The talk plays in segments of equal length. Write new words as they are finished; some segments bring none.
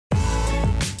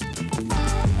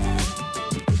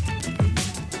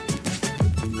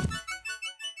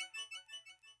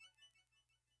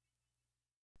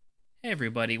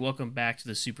Everybody, welcome back to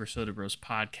the Super Soda Bros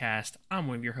podcast. I'm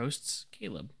one of your hosts,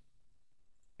 Caleb.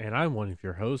 And I'm one of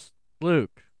your hosts,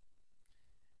 Luke.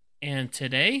 And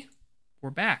today, we're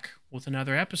back with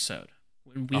another episode.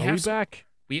 We Are we have some, back?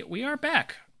 we are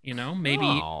back. Maybe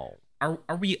Oh. are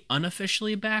we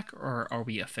unofficially back or are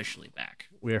we officially back?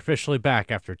 We're officially back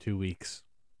after 2 weeks.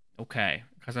 Okay,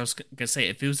 because I was gonna say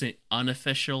if it was an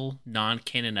unofficial,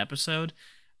 non-canon episode,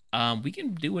 we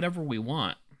can do whatever we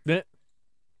want. Eh.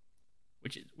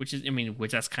 Which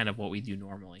that's kind of what we do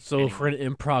normally. So anyway. if we're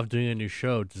in improv doing a new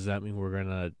show, does that mean we're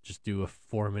gonna just do a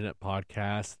 4-minute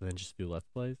podcast and then just do Let's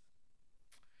Plays?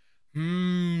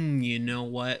 You know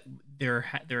what?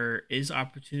 There is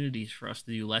opportunities for us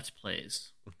to do Let's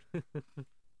Plays.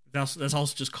 That's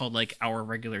also just called like our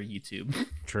regular YouTube.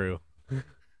 True.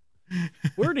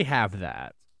 We already have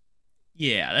that.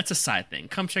 Yeah, that's a side thing.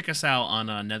 Come check us out on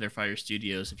Netherfire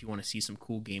Studios if you want to see some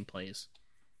cool gameplays.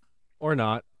 Or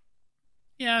not.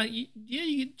 Yeah, you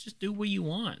can just do what you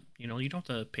want. You don't have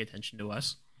to pay attention to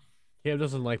us. Caleb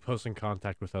doesn't like posting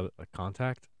content with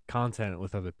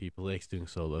other people. He likes doing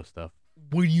solo stuff.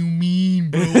 What do you mean,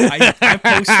 bro? I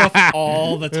post stuff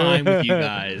all the time with you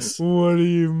guys. What do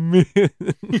you mean?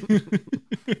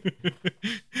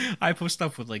 I post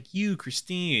stuff with like you,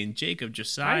 Christine, Jacob,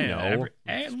 Josiah. I know.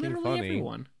 Literally funny.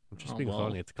 everyone. I'm just Oh, being well.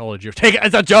 funny. It's a college year. Take it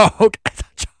as a joke. It's a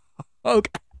joke.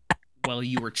 Well,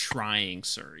 you were trying,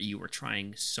 sir. You were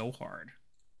trying so hard.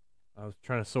 I was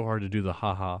trying so hard to do the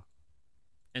haha.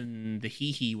 And the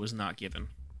hee-hee was not given.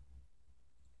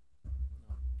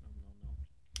 No.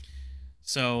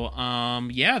 So,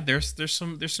 yeah, there's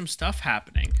some stuff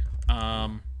happening.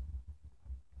 Are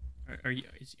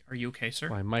you okay, sir?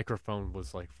 My microphone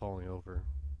was like falling over.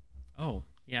 Oh,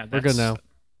 yeah, We're good now.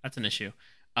 That's an issue.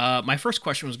 My first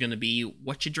question was going to be,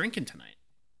 what you drinking tonight?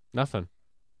 Nothing.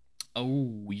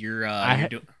 Oh, you're doing I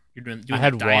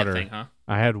had the diet water. thing, huh?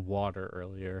 I had water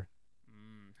earlier.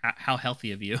 How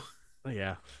healthy of you?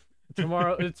 Yeah.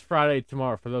 Tomorrow, it's Friday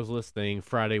tomorrow. For those listening,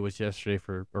 Friday was yesterday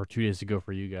or 2 days ago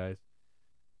for you guys.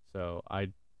 So I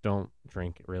don't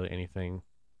drink really anything.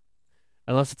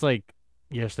 Unless it's like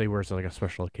yesterday where it's like a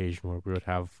special occasion where we would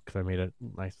have, because I made a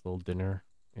nice little dinner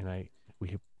and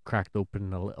we cracked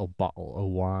open a little bottle of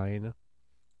wine.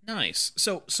 Nice.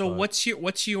 So what's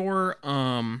your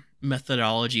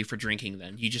methodology for drinking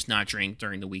then? You just not drink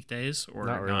during the weekdays or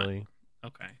Not really.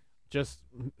 Okay. Just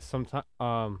sometimes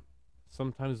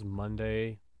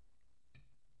Monday,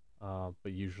 but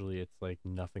usually it's like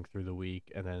nothing through the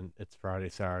week, and then it's Friday,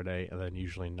 Saturday, and then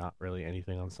usually not really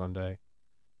anything on Sunday.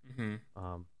 Mhm.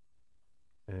 And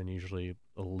then usually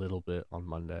a little bit on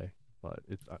Monday, but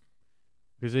it's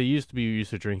because we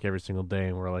used to drink every single day,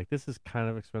 and we're like, this is kind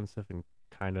of expensive and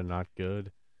kind of not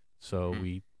good, so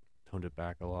we toned it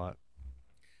back a lot.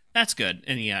 That's good.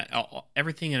 And yeah,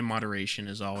 everything in moderation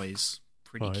is always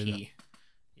pretty Oh, yeah. key.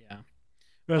 Yeah.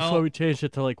 That's Well- why we changed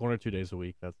it to like 1 or 2 days a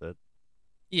week. That's it.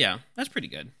 Yeah, that's pretty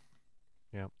good.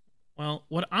 Yeah. Well,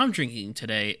 what I'm drinking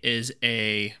today is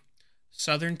a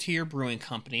Southern Tier Brewing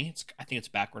Company. I think it's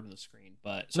backward on the screen,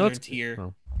 but Southern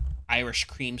Tier Irish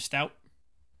Cream Stout.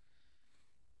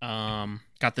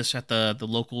 Got this at the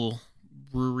local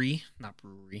brewery, not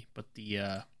brewery, but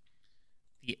the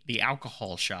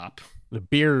alcohol shop. The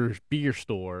beer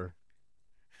store.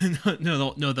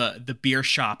 no, the beer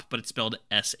shop, but it's spelled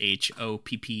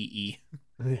SHOPPE.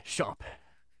 Shop.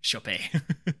 Chope.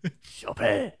 Shop.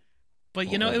 But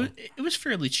it was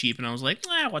fairly cheap, and I was like,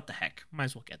 what the heck? Might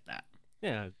as well get that.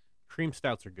 Yeah, cream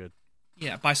stouts are good.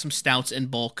 Yeah, buy some stouts in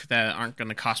bulk that aren't going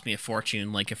to cost me a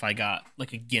fortune. Like if I got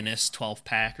like a Guinness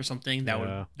 12-pack or something, that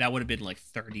would have been like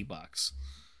 $30.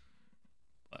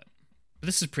 But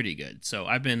this is pretty good. So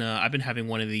I've been having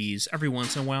one of these every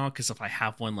once in a while, because if I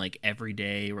have one like every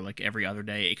day or like every other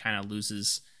day, it kind of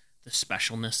loses the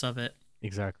specialness of it.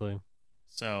 Exactly.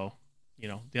 So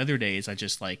the other days I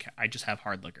just have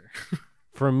hard liquor.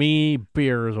 For me,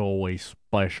 beer is always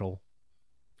special.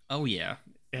 Oh yeah,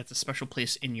 it's a special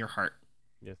place in your heart.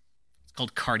 Yes. It's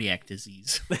called cardiac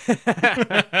disease.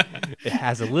 It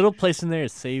has a little place in there.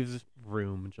 It saves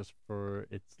room just for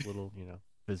its little,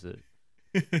 visit.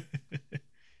 Indeed.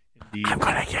 I'm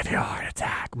gonna give you a heart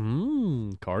attack.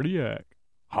 Cardiac.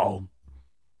 Home.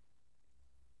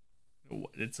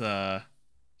 It's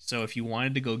So if you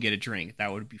wanted to go get a drink,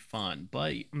 that would be fun.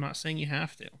 But I'm not saying you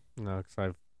have to. No,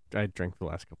 because I drank the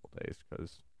last couple of days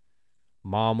because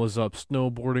Mom was up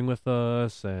snowboarding with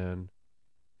us and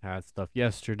had stuff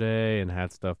yesterday and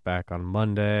had stuff back on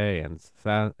Monday and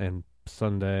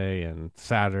Sunday and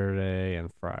Saturday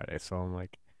and Friday. So I'm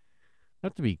like, I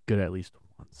have to be good at least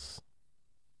once.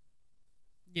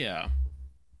 Yeah.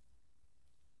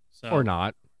 So Or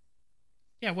not.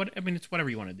 Yeah, what I mean, it's whatever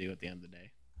you want to do at the end of the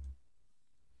day.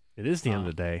 It is the end of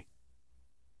the day.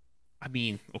 I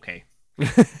mean, okay.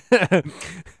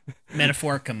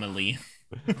 Metaphorically.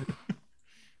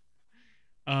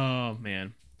 Oh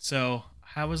man. So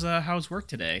how's work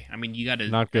today? I mean, you got to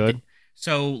not good.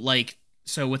 So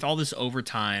with all this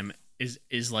overtime,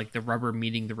 is like the rubber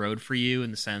meeting the road for you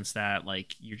in the sense that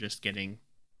like you're just getting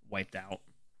wiped out?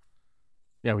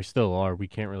 Yeah, we still are. We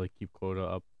can't really keep quota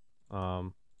up,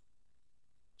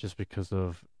 just because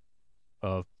of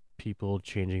people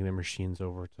changing their machines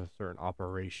over to certain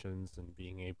operations and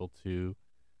being able to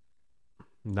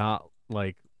not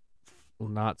like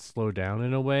not slow down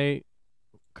in a way,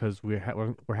 because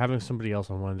we're having somebody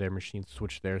else on one of their machines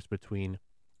switch theirs between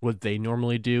what they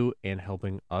normally do and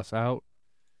helping us out.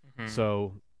 Mm-hmm.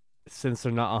 So since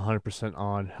they're not 100%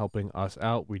 on helping us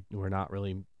out, we're not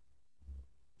really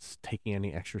taking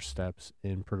any extra steps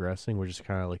in progressing. We're just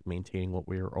kind of like maintaining what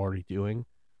we were already doing.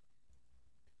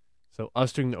 So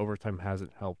us doing the overtime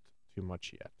hasn't helped too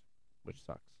much yet, which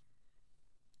sucks.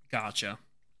 Gotcha.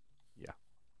 Yeah.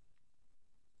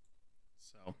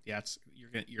 So yeah,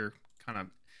 you're kind of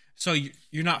so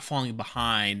you're not falling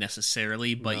behind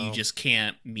necessarily, but you just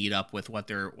can't meet up with what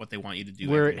they want you to do.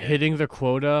 We're hitting the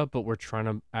quota, but we're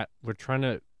trying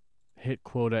to hit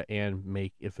quota and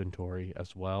make inventory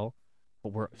as well.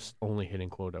 But we're only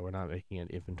hitting quota. We're not making an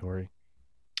inventory.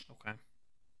 Okay.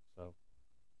 So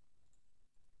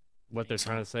what they're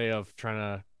trying to say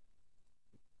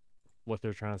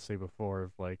before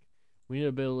of like, we need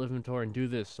to build inventory and do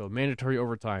this. So mandatory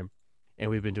overtime. And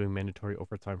we've been doing mandatory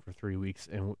overtime for 3 weeks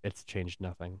and it's changed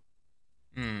nothing.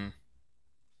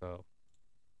 So.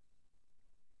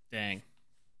 Dang.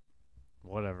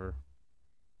 Whatever.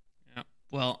 Yeah.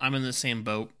 Well, I'm in the same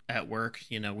boat at work.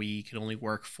 You know, we can only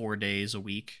work 4 days a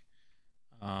week.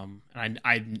 And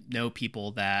I know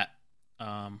people that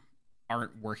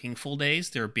aren't working full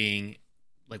days. They're being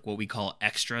like what we call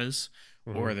extras,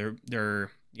 or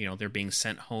they're being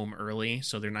sent home early,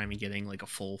 so they're not even getting like a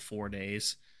full 4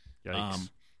 days. And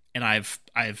I've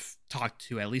talked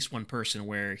to at least one person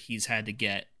where he's had to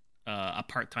get a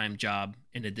part-time job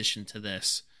in addition to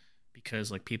this,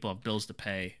 because like people have bills to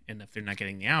pay, and if they're not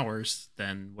getting the hours,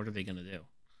 then what are they going to do?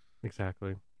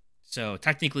 Exactly. So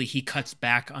technically he cuts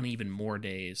back on even more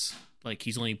days. Like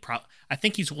he's only I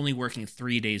think he's only working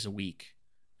 3 days a week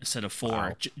instead of 4.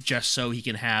 Wow. Just so he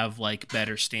can have like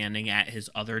better standing at his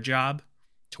other job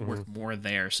to work more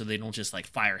there, so they don't just like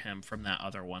fire him from that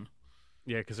other one.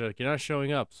 Yeah, because they're like, you're not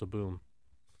showing up, so boom.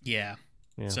 Yeah.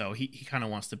 So he kind of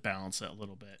wants to balance it a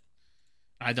little bit.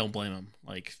 I don't blame him.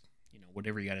 Like,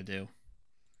 whatever you got to do.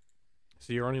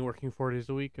 So you're only working 4 days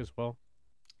a week as well?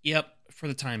 Yep, for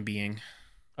the time being.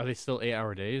 Are they still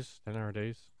 8-hour days, 10-hour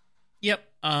days? Yep.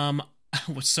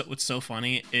 What's so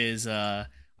funny is I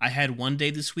had one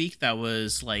day this week that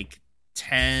was like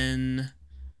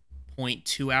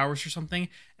 10.2 hours or something,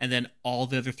 and then all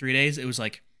the other 3 days it was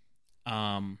like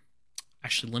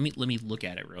actually, let me look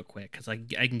at it real quick, because I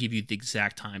can give you the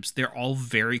exact times. They're all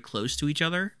very close to each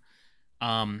other.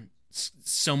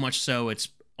 So much so it's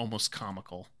almost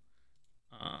comical.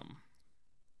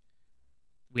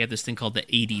 We have this thing called the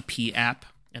ADP app,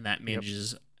 and that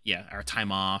manages our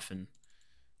time off, and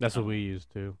that's what we use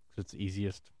too, because it's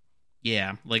easiest.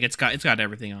 Yeah, like it's got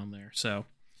everything on there. So,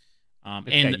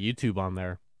 it's got YouTube on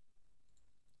there.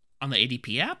 On the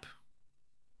ADP app.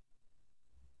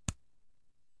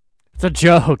 It's a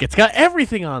joke. It's got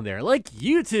everything on there, like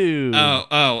YouTube.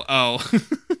 Oh.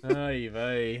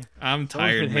 Ay. I'm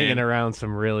tired, I've been hanging around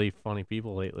some really funny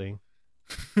people lately.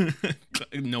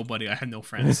 Nobody. I had no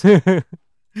friends. Okay,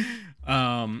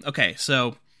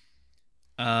 so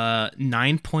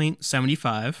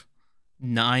 9.75,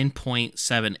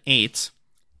 9.78,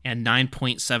 and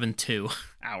 9.72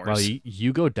 hours. Wow,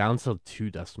 you go down to 2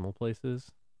 decimal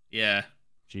places? Yeah.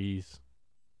 Jeez.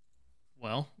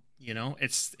 Well,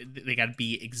 they got to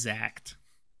be exact.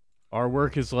 Our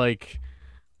work is like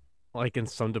in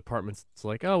some departments it's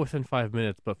like, oh, within 5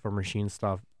 minutes, but for machine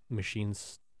shop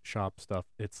stuff,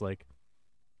 it's like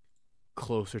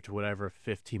closer to whatever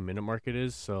 15-minute mark it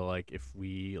is. So like if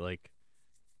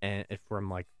I'm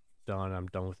like done, I'm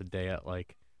done with the day at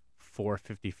like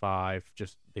 4:55,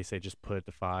 they say just put it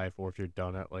to 5, or if you're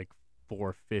done at like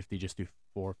 4:50, just do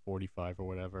 4:45 or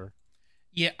whatever.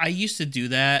 Yeah, I used to do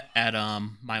that at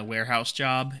my warehouse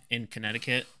job in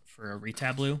Connecticut for a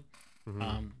Retablu,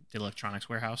 the electronics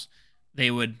warehouse.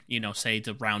 They would, say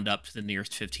to round up to the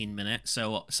nearest 15-minute.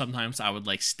 So sometimes I would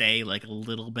like stay like a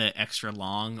little bit extra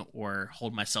long, or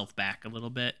hold myself back a little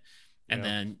bit, and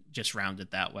then just round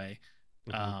it that way.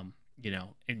 And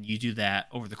you do that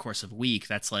over the course of a week.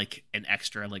 That's like an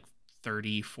extra like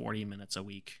 30, 40 minutes a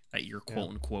week that you're quote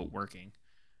unquote working.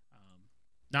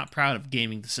 Not proud of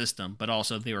gaming the system, but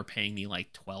also they were paying me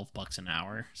like $12 an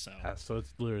hour. So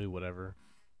it's literally whatever.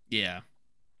 Yeah.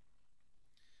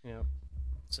 Yeah.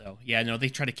 So yeah, no, they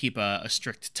try to keep a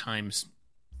strict times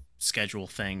schedule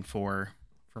thing for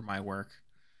my work.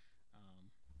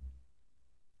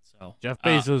 So Jeff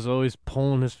Bezos always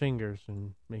pulling his fingers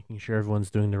and making sure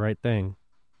everyone's doing the right thing.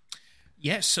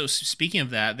 Yeah. So speaking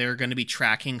of that, they're going to be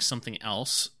tracking something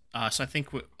else. So I think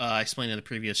I explained in the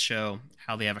previous show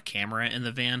how they have a camera in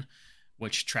the van,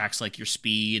 which tracks like your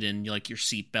speed and like your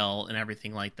seatbelt and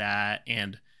everything like that.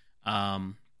 And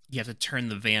you have to turn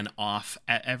the van off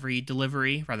at every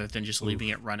delivery rather than just leaving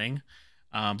it running.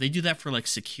 They do that for like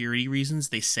security reasons.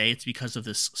 They say it's because of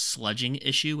this sludging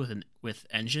issue with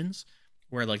engines,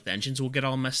 where like the engines will get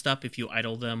all messed up if you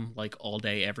idle them like all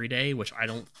day every day, which I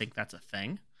don't think that's a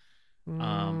thing.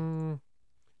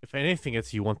 If anything,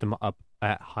 it's you want them up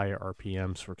at higher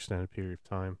RPMs for extended period of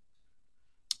time.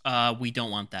 We don't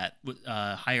want that.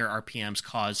 Higher RPMs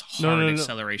cause hard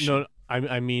acceleration. No,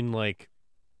 I mean like,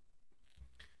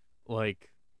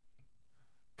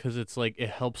 because it's like it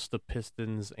helps the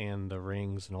pistons and the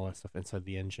rings and all that stuff inside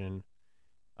the engine,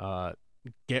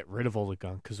 get rid of all the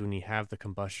gunk. Because when you have the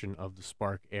combustion of the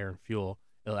spark, air, and fuel,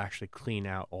 it'll actually clean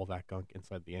out all that gunk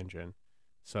inside the engine.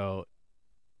 So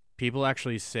people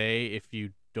actually say if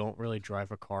you don't really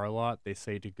drive a car a lot, they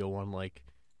say to go on like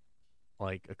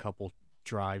a couple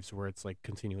drives where it's like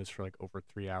continuous for like over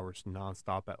 3 hours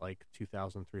nonstop at like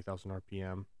 2,000, 3,000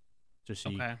 RPM, just so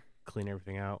you clean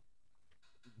everything out.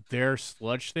 Their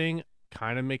sludge thing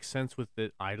kind of makes sense with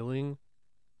the idling,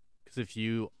 because if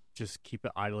you just keep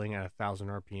it idling at 1,000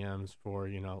 RPMs for,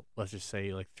 let's just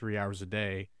say like 3 hours a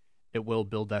day, it will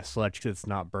build that sludge because it's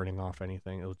not burning off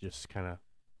anything. It'll just kind of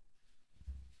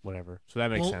whatever. So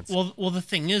that makes sense. Well, the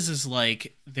thing is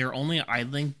like they're only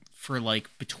idling for like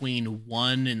between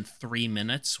 1 and 3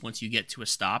 minutes once you get to a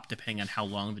stop, depending on how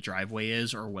long the driveway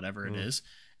is or whatever it is.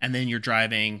 And then you're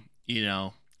driving,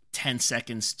 10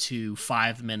 seconds to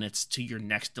 5 minutes to your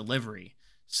next delivery.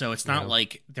 So it's not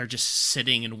like they're just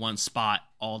sitting in one spot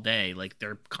all day. Like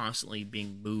they're constantly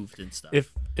being moved and stuff.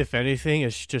 If anything,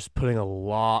 it's just putting a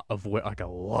lot of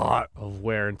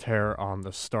wear and tear on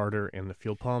the starter and the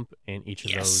fuel pump, and each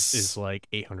of those is like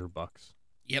 $800.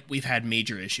 Yep, we've had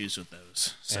major issues with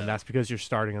those. So. And that's because you're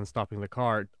starting and stopping the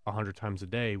car 100 times a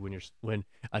day when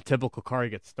a typical car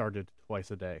gets started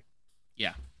twice a day.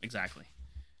 Yeah, exactly.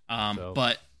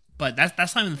 But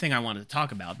that's not even the thing I wanted to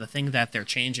talk about. The thing that they're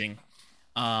changing.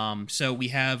 So we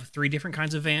have 3 different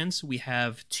kinds of vans. We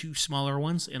have 2 smaller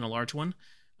ones and a large one.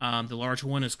 The large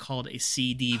one is called a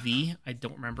CDV. I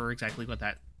don't remember exactly what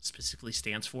that specifically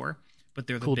stands for, but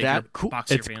they're the bigger,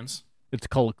 boxier vans. It's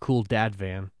called a cool dad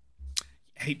van.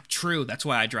 Hey, true. That's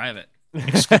why I drive it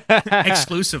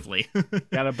exclusively.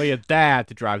 Gotta be a dad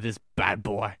to drive this bad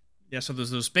boy. Yeah, so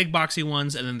there's those big boxy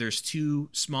ones, and then there's 2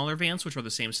 smaller vans, which are the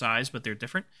same size, but they're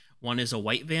different. One is a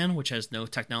white van, which has no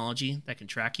technology that can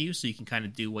track you, so you can kind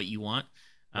of do what you want.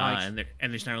 Nice.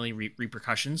 And there's not really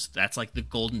repercussions. That's like the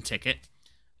golden ticket.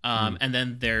 And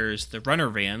then there's the runner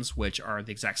vans, which are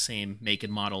the exact same make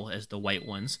and model as the white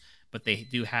ones, but they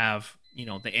do have,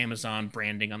 the Amazon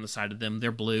branding on the side of them.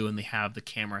 They're blue, and they have the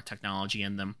camera technology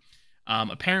in them.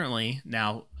 Apparently,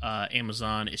 now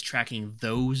Amazon is tracking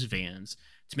those vans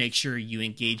to make sure you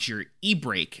engage your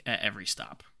e-brake at every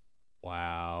stop.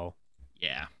 Wow.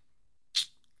 Yeah.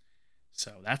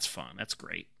 So that's fun. That's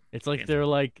great. It's like they're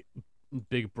like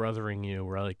big brothering you.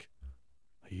 We're like,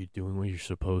 are you doing what you're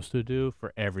supposed to do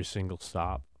for every single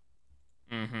stop?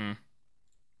 Mm-hmm.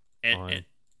 It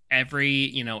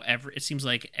seems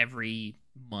like every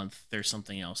month there's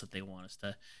something else that they want us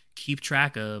to keep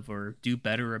track of or do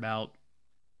better about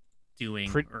doing.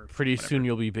 Pretty soon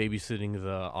you'll be babysitting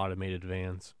the automated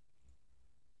vans.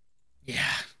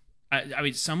 Yeah. I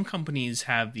mean, some companies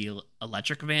have the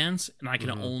electric vans, and I can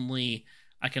only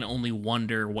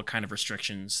wonder what kind of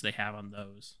restrictions they have on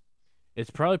those. It's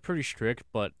probably pretty strict,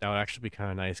 but that would actually be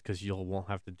kind of nice because you won't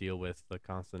have to deal with the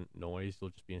constant noise.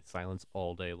 You'll just be in silence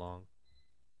all day long.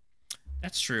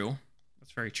 That's true.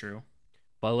 That's very true.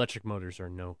 But electric motors are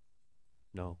no.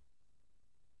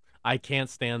 I can't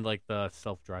stand like the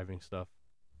self-driving stuff.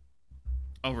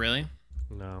 Oh, really?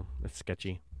 No, it's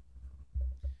sketchy.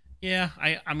 Yeah,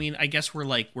 I mean, I guess we're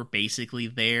basically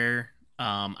there.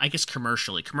 I guess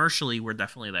commercially we're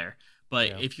definitely there.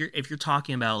 But if you're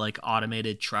talking about like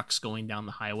automated trucks going down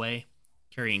the highway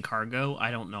carrying cargo,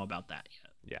 I don't know about that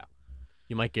yet. Yeah,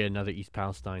 you might get another East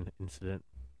Palestine incident.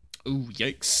 Ooh,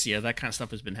 yikes! Yeah, that kind of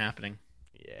stuff has been happening.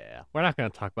 Yeah, we're not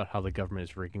going to talk about how the government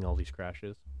is rigging all these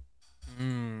crashes.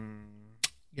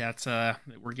 Yeah, it's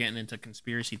we're getting into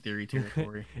conspiracy theory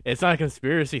territory. It's not a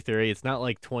conspiracy theory. It's not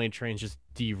like 20 trains just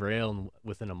derail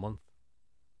within a month.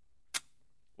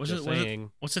 Was it?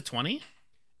 What's it? 20?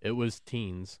 It was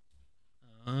teens.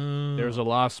 Oh. There's a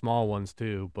lot of small ones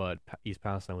too, but East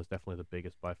Palestine was definitely the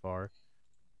biggest by far.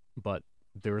 But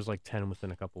there was like 10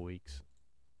 within a couple weeks,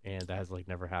 and that has like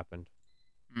never happened.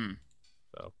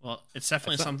 So, well, it's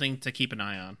definitely something to keep an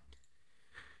eye on.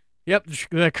 Yep,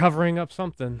 they're covering up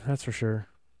something. That's for sure.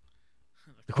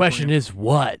 The question is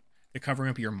what? They're covering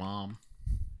up your mom.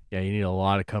 Yeah, you need a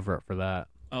lot of cover up for that.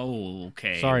 Oh,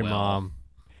 okay. Sorry, Mom.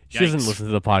 She doesn't listen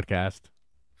to the podcast.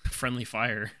 Friendly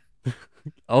fire.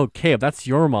 Okay, that's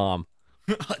your mom.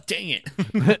 Dang it.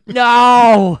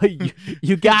 No!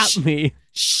 You got me.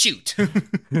 Shoot.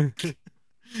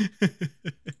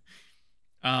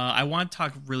 I want to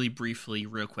talk really briefly,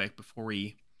 real quick, before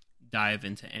we dive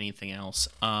into anything else.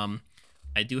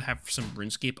 I do have some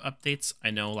RuneScape updates. I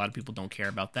know a lot of people don't care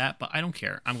about that, but I don't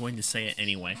care. I'm going to say it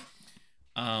anyway.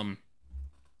 One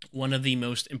of the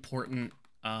most important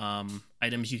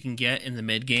items you can get in the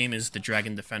mid game is the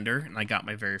Dragon Defender, and I got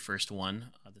my very first one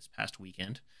this past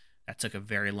weekend. That took a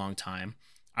very long time.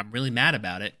 I'm really mad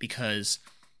about it because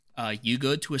you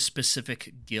go to a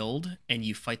specific guild and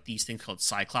you fight these things called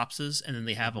Cyclopses, and then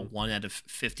they have a 1 out of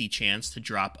 50 chance to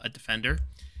drop a defender.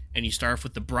 And you start off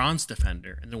with the Bronze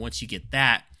Defender, and then once you get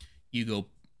that, you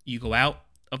go out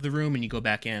of the room and you go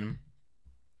back in.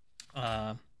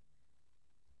 Hang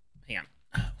on.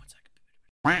 1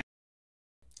 second.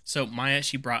 So Maya,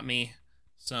 she brought me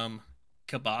some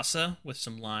kielbasa with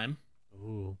some lime.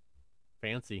 Ooh,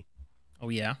 fancy. Oh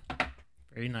yeah,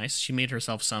 very nice. She made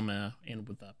herself some and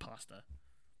with pasta.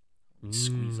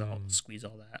 Squeeze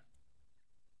all that.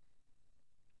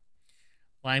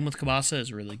 Lime with kielbasa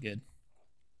is really good.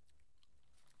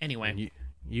 Anyway,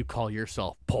 you call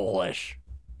yourself Polish?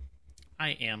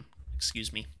 I am.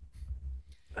 Excuse me.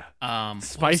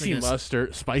 Spicy mustard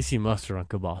on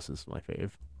kielbasa is my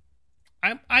fave.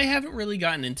 I haven't really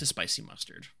gotten into spicy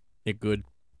mustard. It's good.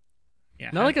 Yeah,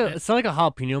 it's not like a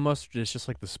jalapeno mustard. It's just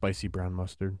like the spicy brown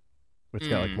mustard. It's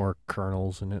got like more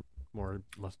kernels in it, more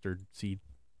mustard seed.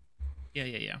 Yeah.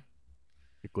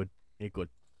 It's good. Mm-hmm.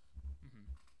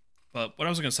 But what I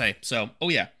was gonna say, so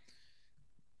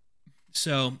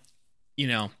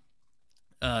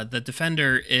the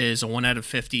Defender is a 1 out of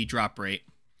 50 drop rate,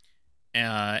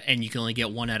 and you can only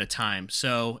get one at a time.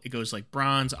 So it goes like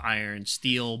bronze, iron,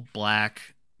 steel,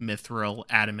 black, mithril,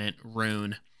 adamant,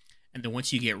 rune, and then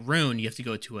once you get rune, you have to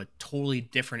go to a totally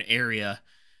different area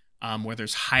where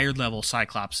there's higher level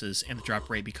Cyclopses, and the drop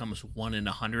rate becomes 1 in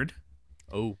 100.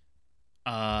 Oh,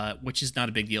 which is not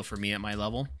a big deal for me at my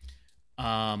level.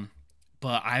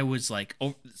 But I was like,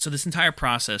 so this entire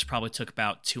process probably took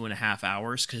about 2.5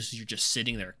 hours because you're just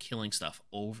sitting there killing stuff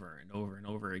over and over and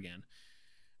over again.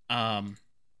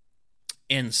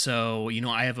 And so,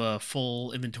 I have a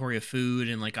full inventory of food,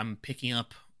 and like I'm picking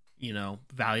up,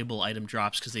 valuable item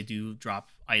drops because they do drop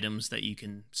items that you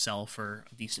can sell for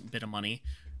a decent bit of money.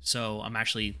 So I'm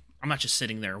not just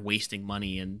sitting there wasting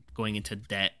money and going into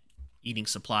debt, eating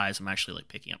supplies. I'm actually like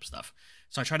picking up stuff.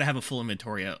 So I try to have a full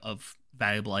inventory of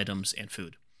valuable items and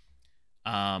food.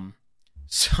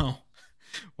 So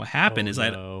what happened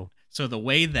so the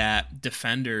way that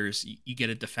defenders, you get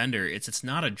a defender, it's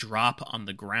not a drop on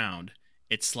the ground.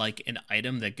 It's like an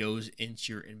item that goes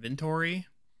into your inventory.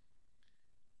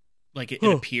 Like it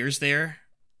appears there.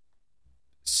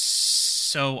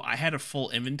 So I had a full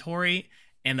inventory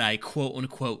and I quote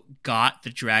unquote got the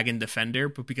Dragon Defender,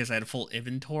 but because I had a full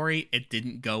inventory, it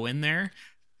didn't go in there.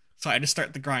 So I had to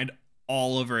start the grind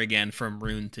all over again from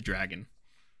rune to dragon.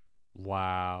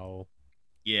 Wow.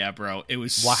 Yeah, bro. It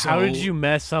was How did you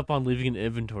mess up on leaving an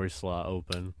inventory slot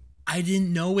open? I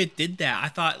didn't know it did that. I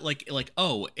thought like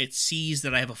it sees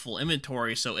that I have a full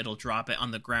inventory, so it'll drop it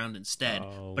on the ground instead.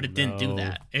 But it didn't do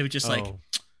that. It was just like,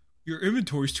 your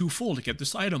inventory's too full to get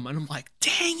this item. And I'm like,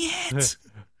 dang it.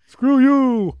 Screw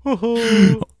you.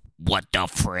 What the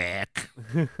frick?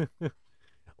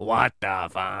 What the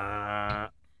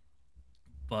fuck?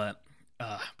 But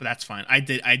that's fine. I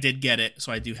did get it,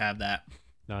 so I do have that.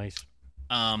 Nice.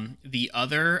 The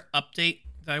other update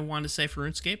that I want to say for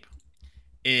RuneScape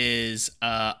is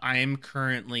I am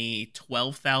currently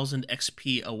 12,000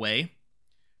 XP away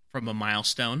from a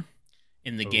milestone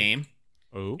in the game.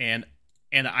 Oh. And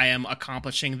I am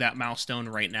accomplishing that milestone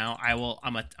right now.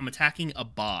 I'm attacking a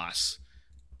boss.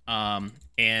 And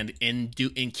in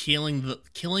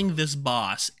killing this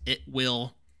boss, it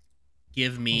will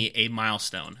give me a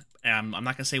milestone. I'm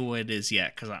not gonna say what it is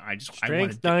yet because I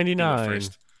want to 99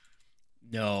 first.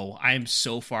 No, I am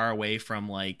so far away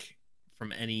from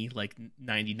any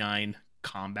 99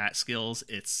 combat skills,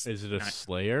 Is it a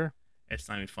Slayer? It's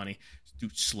not even funny.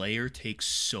 Dude, Slayer takes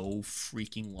so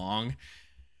freaking long.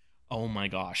 Oh my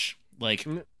gosh. Like,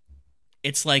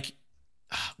 it's like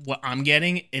what I'm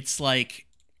getting, it's like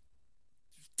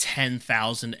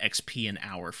 10,000 XP an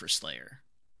hour for Slayer.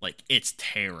 Like, it's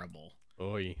terrible.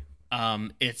 Oy.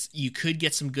 It's you could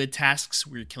get some good tasks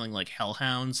where you're killing like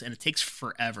hellhounds, and it takes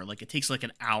forever. Like, it takes like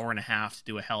an hour and a half to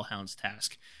do a hellhounds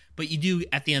task. But you do,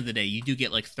 at the end of the day, you do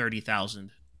get like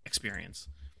 30,000 experience.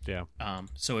 Yeah.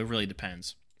 So it really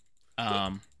depends.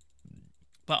 But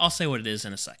I'll say what it is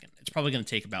in a second. It's probably going to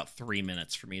take about 3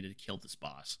 minutes for me to kill this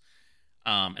boss.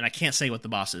 And I can't say what the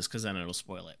boss is because then it'll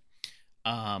spoil it.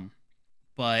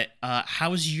 But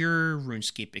how's your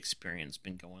RuneScape experience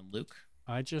been going, Luke?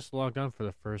 I just logged on for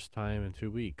the first time in 2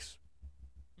 weeks.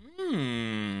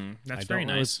 That's very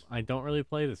nice. I don't really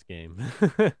play this game.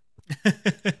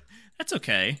 That's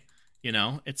okay. You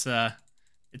know,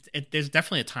 there's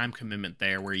definitely a time commitment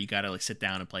there where you got to like sit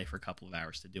down and play for a couple of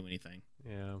hours to do anything.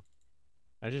 Yeah.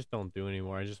 I just don't do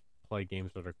anymore. I just play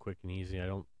games that are quick and easy. I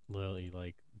don't really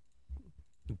like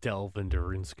delve into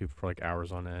RuneScape for like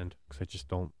hours on end because I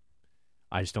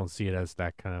just don't see it as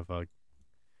that kind of a.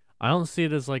 I don't see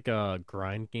it as like a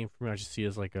grind game for me. I just see it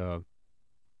as like a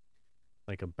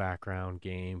background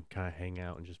game, kind of hang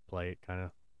out and just play it, kind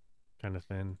of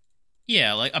thing.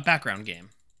 Yeah, like a background game.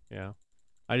 Yeah,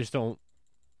 I just don't.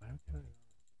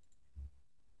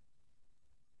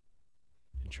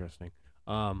 Interesting.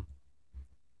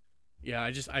 Yeah,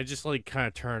 I just like kind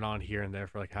of turn on here and there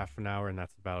for like half an hour, and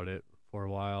that's about it for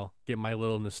a while. Get my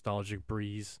little nostalgic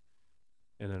breeze,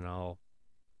 and then I'll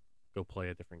go play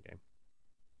a different game.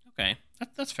 Okay,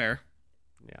 that's fair.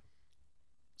 Yeah.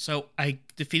 So I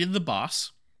defeated the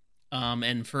boss,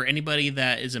 and for anybody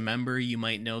that is a member, you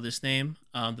might know this name.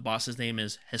 The boss's name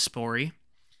is Hespori.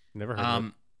 Never heard of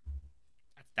it.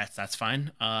 That's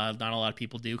fine. Not a lot of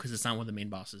people do because it's not one of the main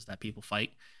bosses that people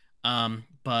fight.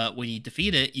 But when you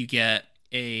defeat it, you get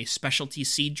a specialty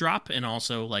seed drop and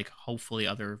also like hopefully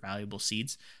other valuable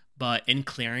seeds. But in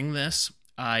clearing this,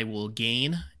 I will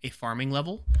gain a farming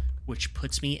level, which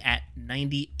puts me at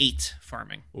 98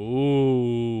 farming.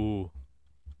 Ooh.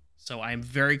 So I'm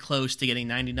very close to getting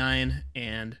 99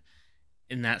 and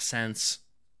in that sense,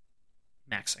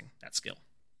 maxing that skill.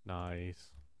 Nice.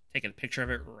 Taking a picture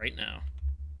of it right now.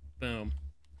 Boom.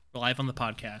 Live on the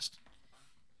podcast.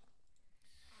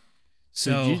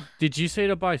 So did you say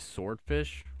to buy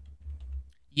swordfish?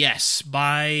 Yes,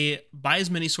 buy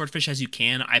as many swordfish as you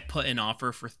can. I put an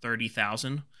offer for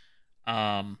 30,000.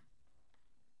 But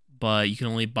you can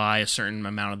only buy a certain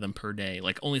amount of them per day.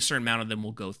 Like only a certain amount of them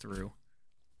will go through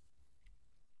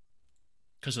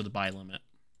because of the buy limit.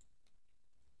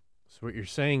 So what you're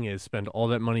saying is spend all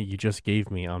that money you just gave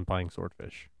me on buying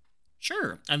swordfish.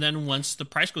 Sure. And then once the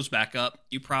price goes back up,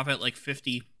 you profit like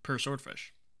 50 per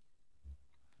swordfish.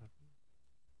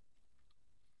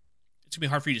 It's going to be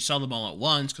hard for you to sell them all at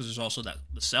once because there's also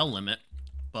the sell limit.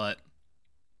 But,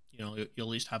 you know, you'll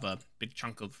at least have a big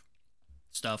chunk of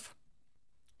stuff.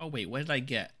 Oh, wait, what did I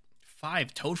get?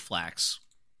 5 toad flax.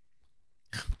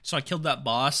 So I killed that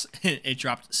boss, and it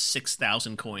dropped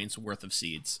 6,000 coins worth of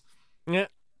seeds. Yeah.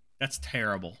 That's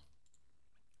terrible.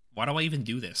 Why do I even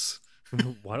do this?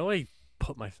 Why do I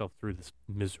put myself through this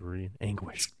misery and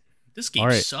anguish? This game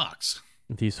sucks.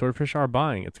 These swordfish are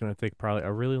buying. It's going to take probably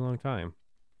a really long time.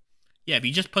 Yeah, if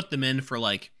you just put them in for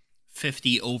like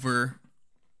 50 over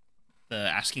the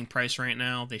asking price right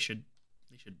now, they should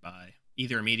buy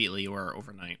either immediately or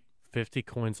overnight. 50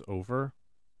 coins over?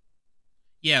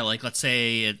 Yeah, like let's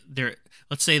say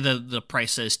the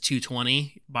price says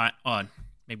 220, buy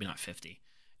maybe not 50.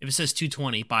 If it says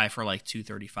 220, buy for like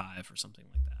 235 or something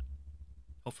like that.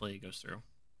 Hopefully it goes through.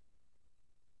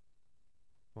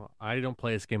 Well, I don't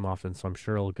play this game often, so I'm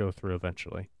sure it'll go through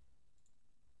eventually.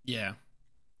 Yeah.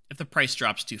 If the price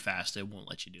drops too fast, it won't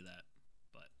let you do that.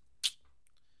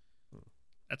 But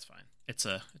that's fine. It's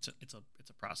a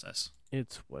process.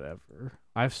 It's whatever.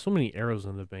 I have so many arrows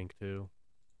in the bank too.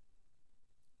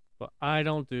 But I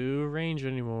don't do range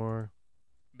anymore.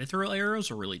 Mithril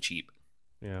arrows are really cheap.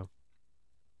 Yeah.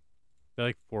 They're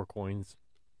like 4 coins.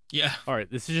 Yeah. All right,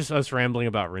 this is just us rambling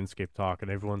about RuneScape talk, and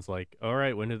everyone's like, all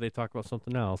right, when did they talk about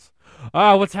something else?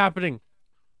 Ah, what's happening?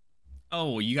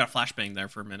 Oh, you got a flashbang there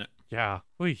for a minute. Yeah.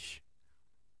 Weesh.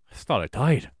 I just thought I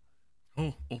died.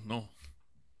 Oh no.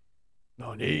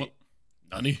 Nani?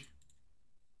 Nani?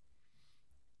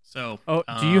 So. Oh,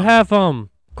 do you have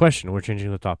question? We're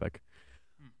changing the topic.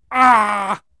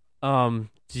 Do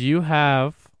you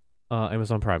have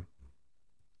Amazon Prime?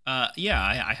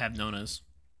 Yeah, I have Nona's.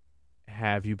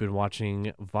 Have you been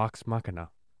watching Vox Machina?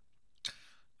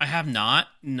 I have not.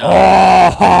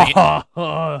 No.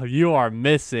 Oh, you are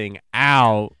missing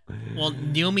out. Well,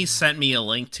 Naomi sent me a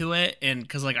link to it, and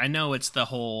because like I know it's the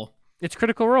whole. It's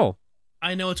Critical Role.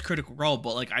 I know it's Critical Role,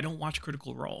 but like I don't watch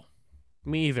Critical Role.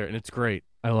 Me either, and it's great.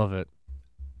 I love it.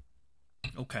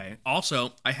 Okay.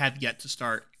 Also, I have yet to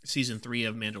start season 3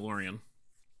 of Mandalorian.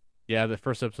 Yeah, the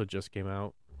first episode just came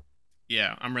out.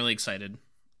 Yeah, I'm really excited.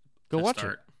 Go watch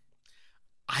it.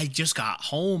 I just got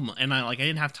home and I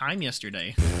didn't have time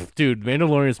yesterday. Dude,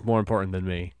 Mandalorian is more important than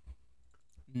me.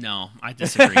 No, I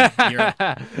disagree.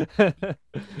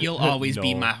 You'll always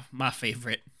be my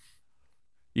favorite.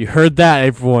 You heard that,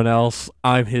 everyone else.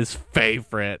 I'm his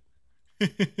favorite.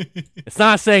 It's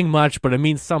not saying much, but it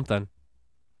means something.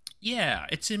 Yeah,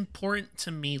 it's important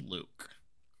to me, Luke.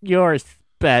 You're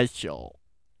special.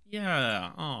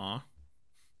 Yeah, aw.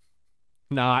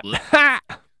 Not.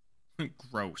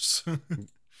 Gross.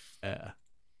 Yeah.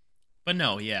 But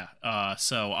no, yeah.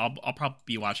 So I'll probably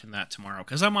be watching that tomorrow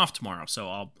because I'm off tomorrow, so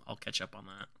I'll catch up on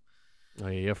that. Oh,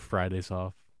 yeah, you have Fridays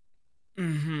off.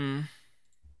 Mm-hmm.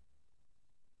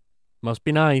 Must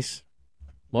be nice.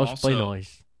 Must be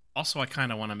nice. Also, I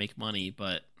kind of want to make money,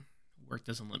 but work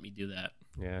doesn't let me do that.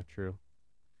 Yeah, true.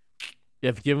 Yeah,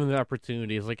 if given the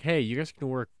opportunity, it's like, hey, you guys can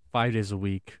work 5 days a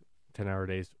week, 10-hour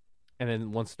days, and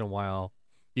then once in a while,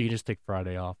 you can just take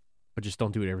Friday off, but just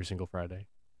don't do it every single Friday.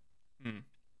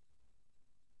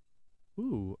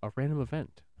 Ooh, a random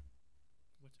event.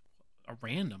 A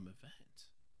random event?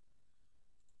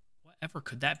 Whatever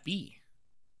could that be?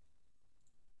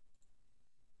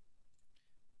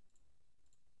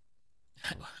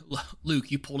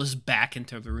 Luke, you pulled us back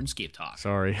into the RuneScape talk.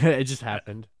 Sorry, it just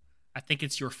happened. I think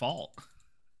it's your fault.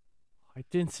 I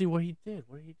didn't see what he did.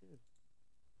 What did he do?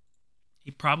 He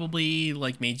probably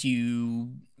made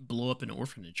you blow up an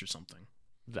orphanage or something.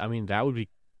 I mean, that would be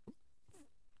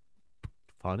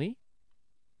funny.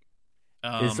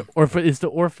 Is the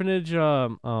orphanage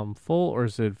full or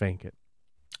is it vacant?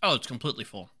 Oh, it's completely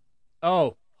full.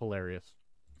 Oh, hilarious.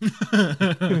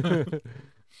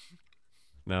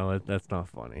 No, that's not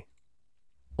funny.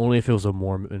 Only if it was a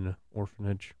Mormon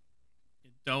orphanage.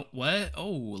 Don't what? Oh,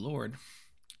 Lord.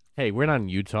 Hey, we're not in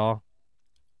Utah.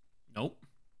 Nope.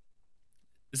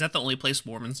 Is that the only place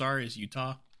Mormons are? Is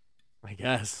Utah? I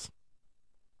guess.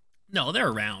 No, they're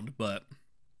around, but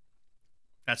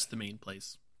that's the main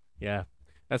place. Yeah,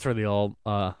 that's where they all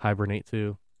hibernate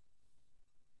to.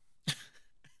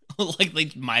 Like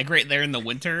they migrate there in the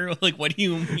winter? Like, what do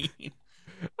you mean?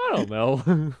 I don't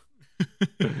know.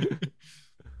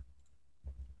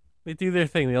 They do their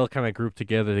thing. They all kind of group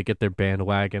together to get their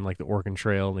bandwagon, like the Oregon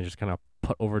Trail, and they just kind of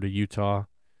put over to Utah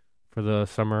for the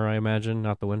summer, I imagine,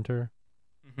 not the winter.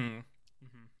 Mm-hmm.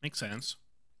 Mm-hmm. Makes sense.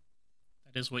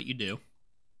 That is what you do.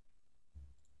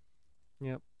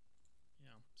 Yep.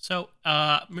 Yeah. So,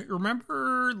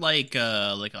 remember like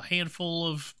a handful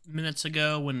of minutes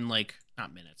ago when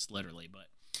not minutes literally, but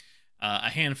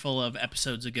a handful of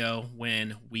episodes ago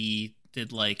when we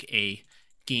did a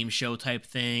game show type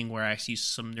thing where I asked you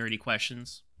some nerdy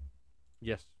questions?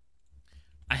 Yes.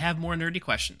 I have more nerdy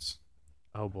questions.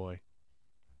 Oh boy.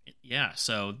 Yeah,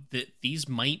 so these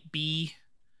might be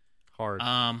hard.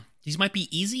 These might be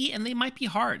easy and they might be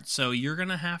hard. So you're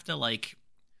gonna have to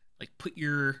put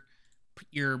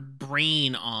your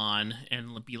brain on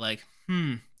and be like,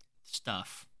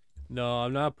 stuff. No,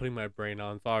 I'm not putting my brain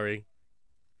on. Sorry.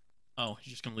 Oh,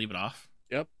 you're just gonna leave it off?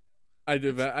 Yep. I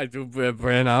do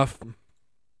brain off.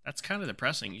 That's kind of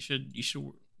depressing. You should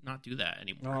not do that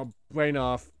anymore. Oh, brain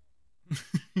off.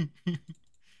 It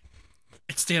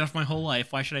stayed off my whole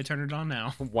life. Why should I turn it on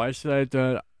now? Why should I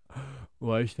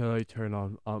turn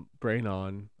on brain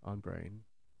on brain?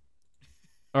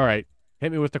 All right,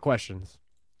 hit me with the questions.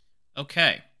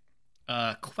 Okay.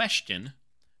 Question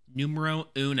numero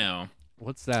uno.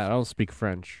 What's that? I don't speak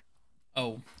French.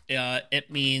 Oh,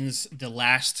 it means the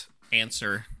last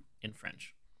answer in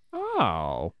French.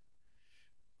 Oh.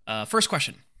 First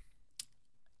question.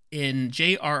 In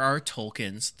J.R.R.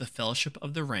 Tolkien's The Fellowship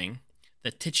of the Ring,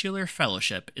 the titular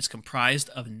fellowship is comprised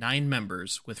of 9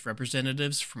 members with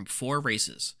representatives from 4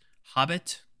 races: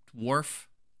 Hobbit, Dwarf,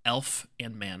 Elf,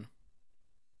 and Man.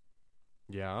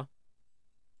 Yeah.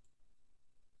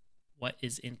 What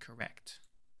is incorrect?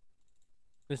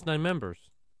 There's 9 members.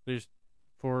 There's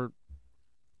 4.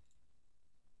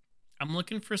 I'm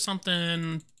looking for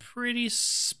something pretty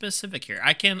specific here.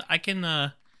 I can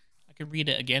read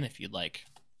it again if you'd like.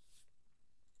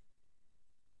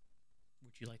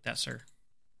 Would you like that, sir?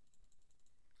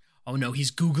 Oh no, he's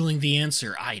Googling the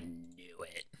answer. I knew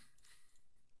it.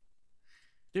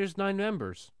 There's 9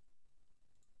 members.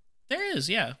 There is,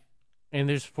 yeah. And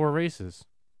there's 4 races.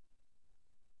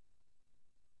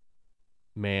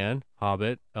 man,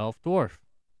 hobbit, elf, dwarf.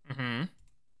 Mm-hmm.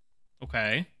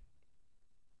 Okay.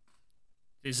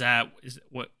 Is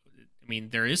what? I mean,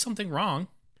 there is something wrong.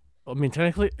 I mean,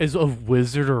 technically, is a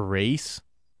wizard a race?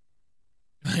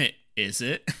 Is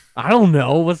it? I don't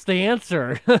know. What's the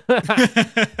answer?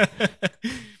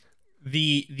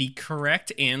 The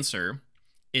correct answer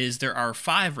is there are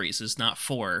 5 races, not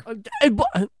 4.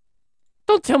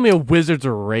 Don't tell me a wizard's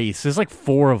a race. There's like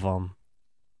 4 of them.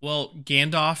 Well,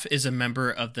 Gandalf is a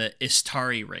member of the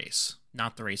Istari race,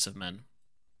 not the race of men.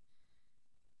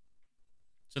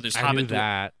 So there's I knew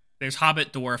that. There's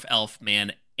Hobbit, Dwarf, Elf,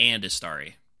 Man, and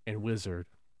Istari. And wizard.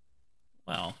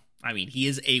 Well, I mean, he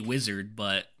is a wizard,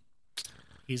 but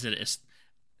he's an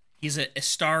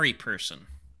Istari person.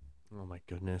 Oh my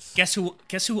goodness. Guess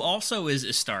who also is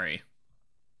Istari?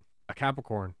 A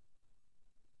Capricorn.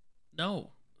 No,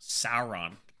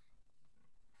 Sauron.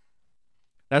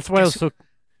 That's why I was so...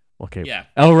 Okay. Yeah.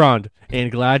 Elrond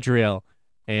and Galadriel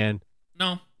and...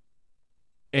 No.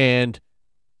 And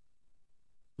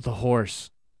the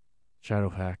horse.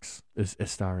 Shadowfax is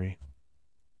Istari.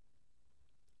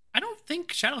 I don't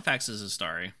think Shadowfax is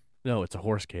Istari. No, it's a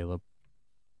horse, Caleb.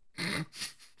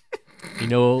 You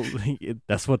know,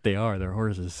 that's what they are. They're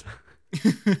horses.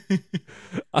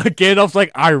 Gandalf's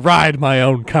like, I ride my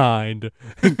own kind.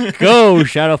 Go,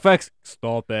 Shadowfax.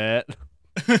 Stop it.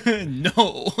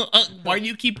 No. Why do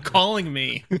you keep calling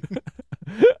me?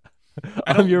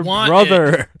 I'm your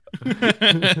brother.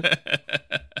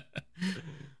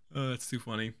 Oh, that's too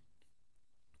funny.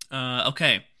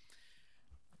 Okay.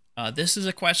 This is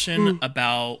a question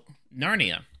about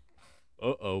Narnia.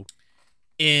 Uh-oh.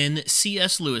 In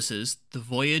C.S. Lewis's The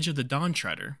Voyage of the Dawn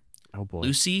Treader, oh boy.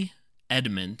 Lucy,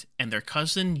 Edmund, and their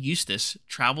cousin Eustace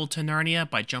traveled to Narnia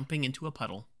by jumping into a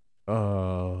puddle.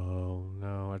 Oh,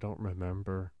 no, I don't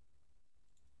remember.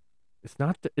 It's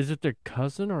not... is it their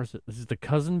cousin, or is it the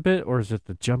cousin bit, or is it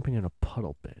the jumping in a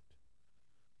puddle bit?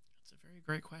 That's a very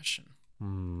great question.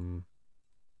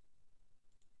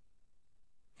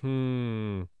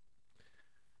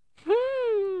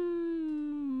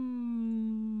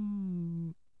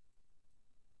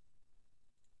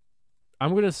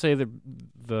 I'm gonna say that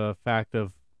the fact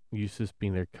of Eustace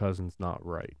being their cousin's not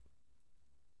right.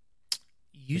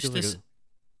 Eustace...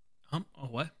 oh,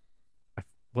 what?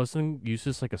 Wasn't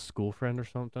Eustace like a school friend or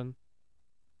something?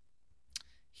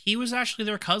 He was actually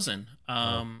their cousin.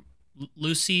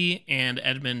 Lucy and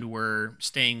Edmund were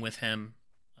staying with him,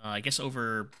 I guess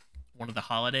over one of the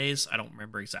holidays. I don't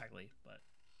remember exactly, but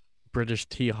British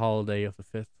tea holiday of the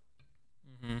 5th.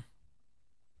 Mm-hmm.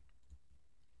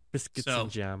 Biscuits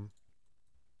and jam.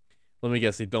 Let me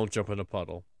guess, they don't jump in a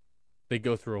puddle. They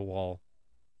go through a wall.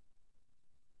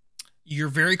 You're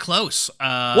very close.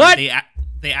 What?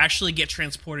 They actually get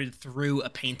transported through a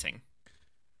painting.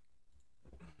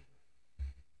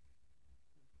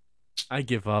 I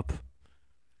give up.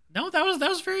 No, that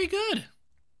was very good.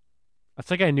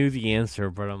 It's like I knew the answer,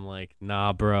 but I'm like,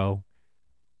 nah, bro.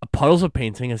 A puddle's a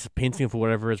painting. It's a painting of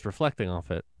whatever is reflecting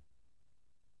off it.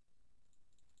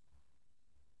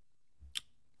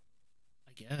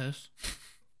 I guess.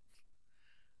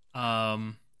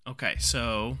 Okay,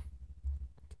 so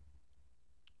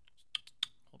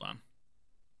hold on.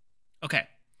 Okay.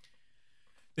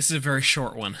 This is a very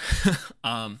short one.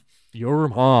 Your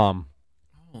mom.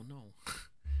 Oh no.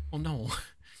 Oh no.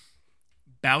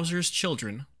 Bowser's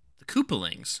children, the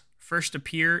Koopalings, first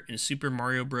appear in Super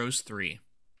Mario Bros. 3.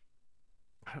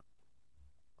 I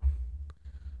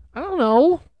don't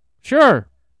know. Sure.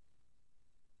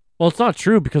 Well, it's not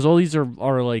true because all these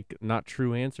are like not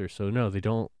true answers. So no, they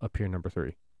don't appear number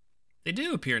 3. They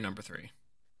do appear number 3.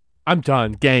 I'm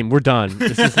done. Game. We're done.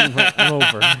 This is I'm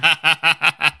over.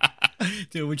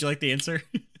 Dude, would you like the answer?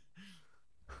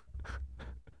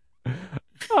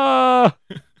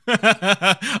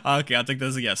 Okay, I'll take that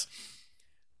as a yes.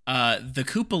 The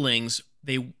Koopalings,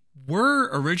 they were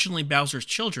originally Bowser's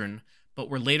children, but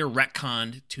were later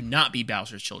retconned to not be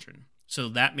Bowser's children. So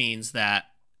that means that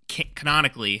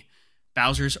canonically,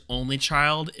 Bowser's only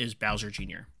child is Bowser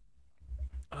Jr.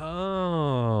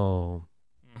 Oh.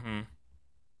 Mm-hmm.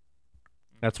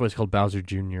 That's why it's called Bowser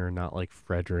Jr., not like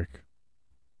Frederick.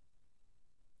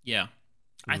 Yeah.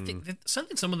 I think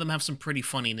some of them have some pretty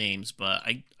funny names, but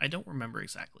I don't remember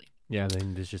exactly. Yeah,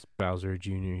 then there's just Bowser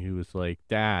Jr. who was like,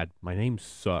 Dad, my name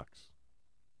sucks.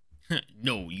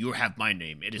 No, you have my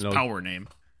name. It is power name.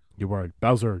 You are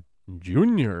Bowser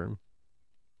Jr.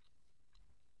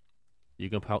 You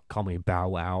can call me Bow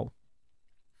Wow.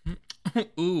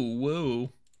 Ooh,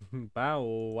 whoa. Bow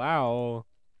Wow.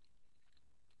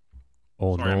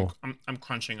 Oh, sorry, no. I'm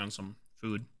crunching on some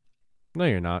food. No,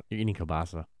 you're not. You're eating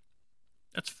kielbasa.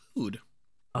 That's food.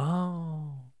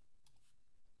 Oh.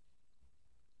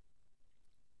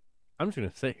 I'm just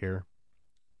gonna sit here.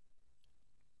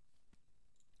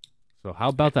 So how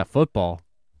about that football?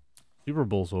 Super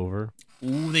Bowl's over.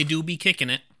 Ooh, they do be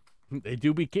kicking it. They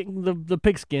do be kicking the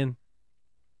pigskin.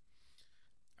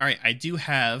 All right, I do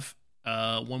have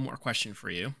one more question for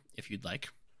you, if you'd like.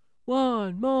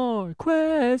 One more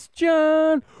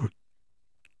question.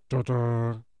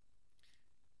 Da-da.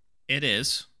 It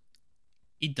is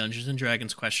a Dungeons and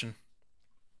Dragons question.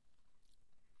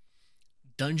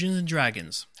 Dungeons and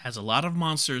Dragons has a lot of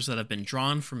monsters that have been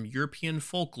drawn from European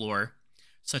folklore,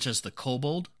 such as the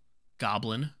kobold,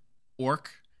 goblin,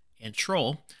 orc, and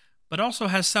troll, but also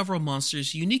has several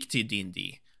monsters unique to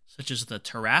D&D, such as the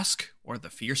Tarrasque or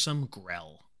the fearsome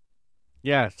Grell.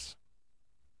 Yes.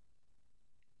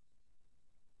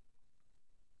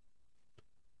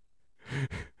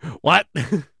 What?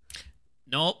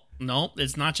 Nope,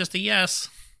 it's not just a yes.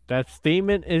 That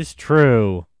statement is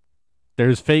true.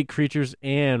 There's fake creatures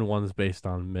and ones based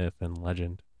on myth and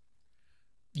legend.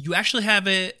 You actually have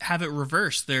it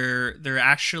reversed. They're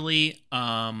actually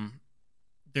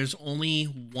there's only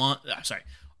one. Sorry,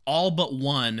 all but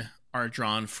one are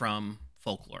drawn from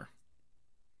folklore.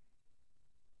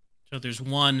 So there's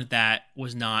one that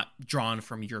was not drawn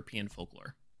from European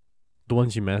folklore. The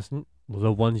ones you mentioned.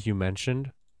 The ones you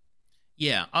mentioned.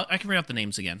 Yeah, I can read out the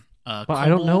names again. But I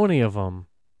don't know any of them.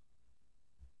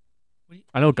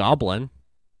 I know Goblin.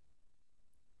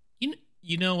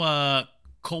 You know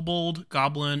Kobold,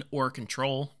 Goblin, Orc, and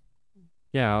Troll.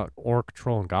 Yeah, Orc,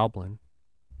 Troll, and Goblin.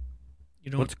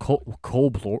 You know what's Kobold?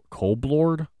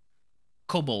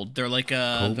 Kobold. They're like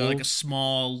a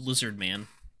small lizard man.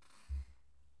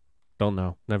 Don't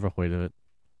know. Never heard of it.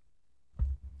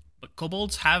 But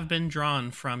kobolds have been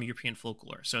drawn from European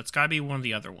folklore, so it's got to be one of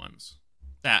the other ones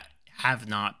that have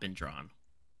not been drawn.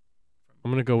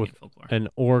 I'm gonna go with folklore. An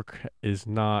orc is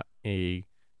not a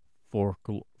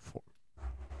folklore.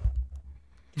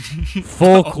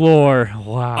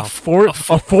 Wow,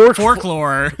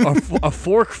 folklore. a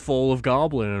fork full of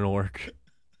goblin and orc.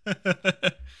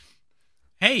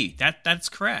 Hey, that's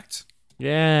correct.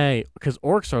 Yay, because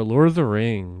orcs are Lord of the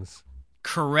Rings.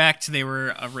 Correct. They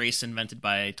were a race invented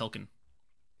by Tolkien.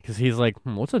 Because he's like,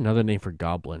 what's another name for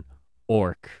goblin?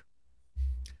 Orc.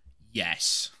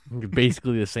 Yes.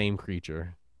 Basically the same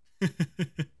creature.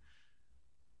 Isn't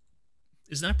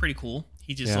that pretty cool?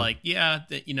 He just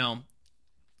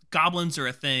goblins are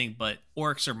a thing, but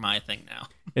orcs are my thing now.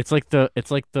 It's like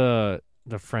the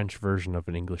French version of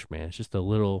an Englishman. It's just a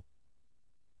little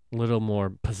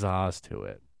more pizzazz to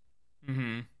it.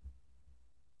 Mm-hmm.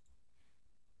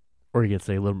 Or you could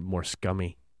say a little more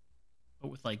scummy.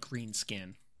 But with like green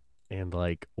skin. And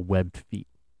like webbed feet.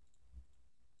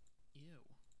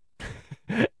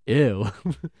 Ew. Ew.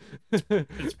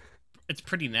 It's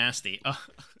pretty nasty.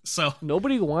 So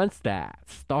nobody wants that.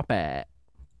 Stop it.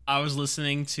 I was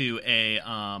listening to a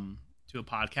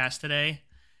podcast today,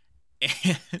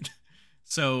 and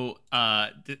so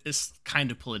it's kind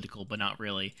of political, but not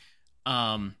really.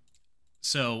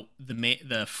 So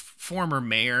the former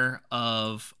mayor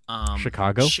of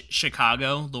Chicago,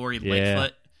 Chicago, Lori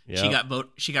Lightfoot, she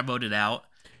got voted out.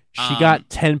 She got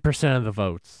 10% of the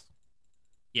votes.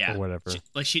 Yeah, or whatever.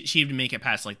 She didn't make it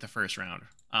past like the first round.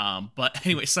 But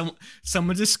anyway,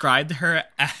 someone described her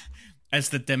as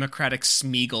the Democratic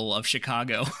Smeagol of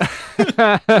Chicago.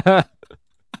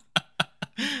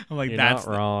 I'm like, that's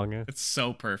not wrong. It's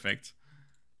so perfect.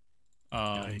 Oh,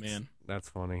 yikes. Man, that's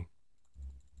funny.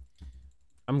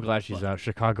 I'm glad she's out.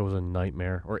 Chicago is a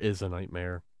nightmare, or is a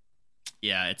nightmare.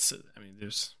 Yeah, it's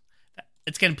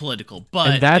getting political,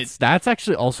 but that's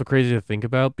actually also crazy to think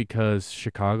about because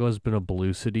Chicago has been a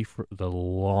blue city for the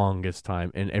longest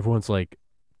time, and everyone's like,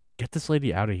 "Get this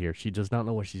lady out of here. She does not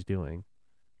know what she's doing."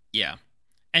 Yeah,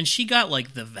 and she got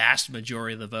like the vast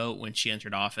majority of the vote when she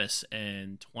entered office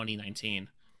in 2019.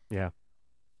 Yeah,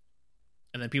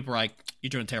 and then people were like, "You're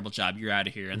doing a terrible job. You're out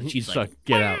of here." And then she's like,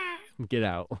 "Get out, get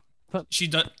out." She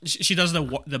does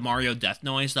the Mario death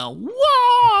noise though.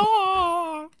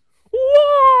 Whoa!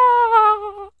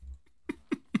 Whoa!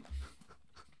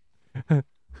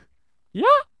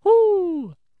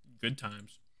 Yahoo! Good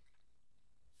times.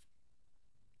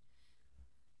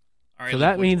 All right,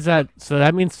 so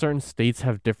that means certain states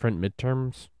have different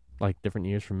midterms, like different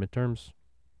years for midterms.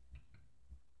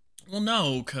 Well,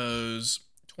 no, because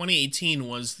 2018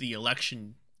 was the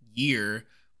election year,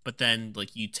 but then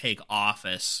like you take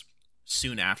office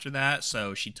soon after that,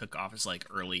 so she took office like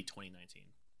early 2019.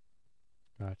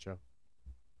 Gotcha.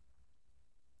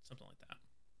 Something like that.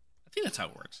 I think that's how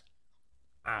it works.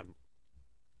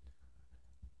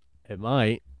 It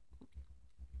might.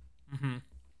 Mm-hmm.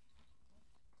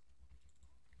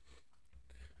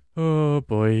 Oh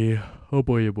boy. Oh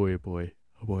boy, oh boy, oh boy.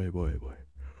 Oh boy, oh boy, oh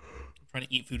I'm trying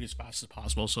to eat food as fast as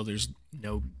possible so there's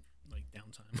no like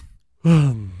downtime.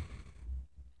 boy.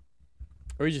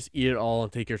 Or you just eat it all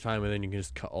and take your time and then you can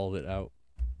just cut all of it out.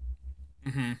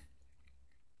 Mm-hmm.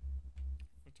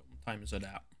 What time is it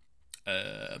at?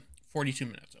 42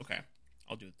 minutes. Okay,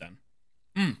 I'll do it then.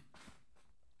 Mm.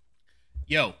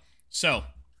 Yo, so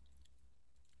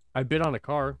I bid on a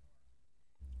car.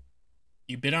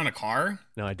 you bid on a car?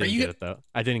 No, I Are didn't you? get it though.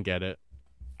 I didn't get it.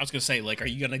 I was gonna say, like, are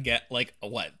you gonna get like a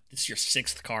what? This is your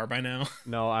sixth car by now?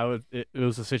 No, I would. It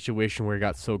was a situation where it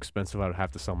got so expensive I would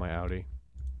have to sell my Audi.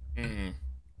 Mm.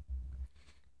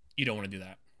 You don't want to do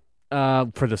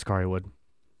that. For this car I would.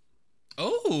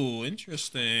 Oh,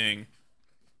 interesting.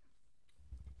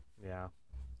 Yeah.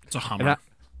 It's a And Hummer.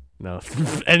 no,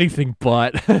 anything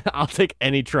but. I'll take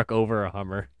any truck over a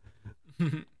Hummer.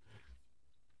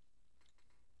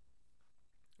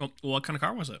 Well, what kind of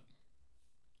car was it?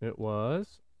 It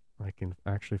was. I can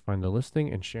actually find the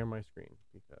listing and share my screen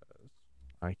because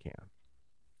I can.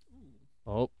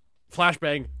 Oh,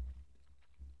 flashbang.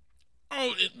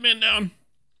 Oh, it man down.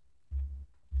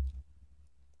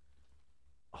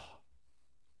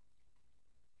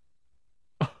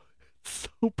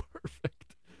 So perfect.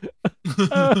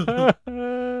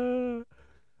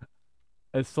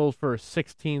 It sold for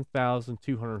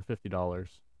 $16,250,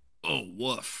 Oh,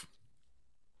 woof.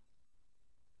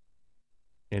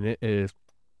 and it is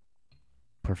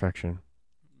perfection.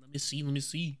 Let me see. Let me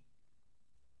see.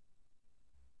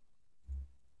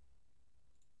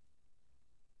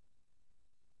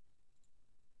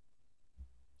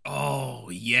 Oh,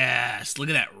 yes. Look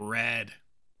at that red.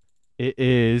 It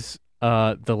is.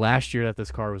 The last year that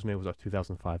this car was made was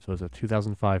 2005, so it's a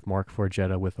 2005 Mark IV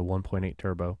Jetta with a 1.8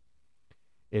 turbo.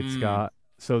 It's Mm. got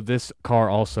this car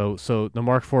also. So the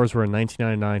Mark IVs were in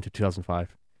 1999 to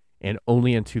 2005, and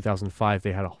only in 2005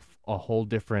 they had a whole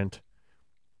different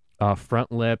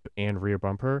front lip and rear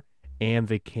bumper, and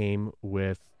they came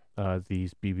with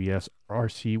these BBS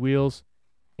RC wheels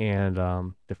and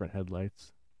different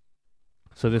headlights.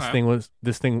 So Okay.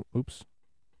 this thing. Oops.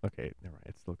 Okay, never mind.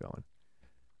 It's still going.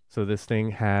 So this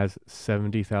thing has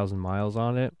 70,000 miles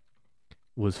on it.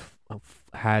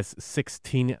 Has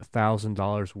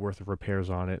 $16,000 worth of repairs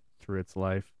on it through its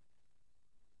life,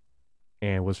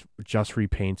 and was just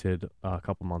repainted a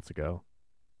couple months ago.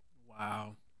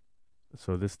 Wow.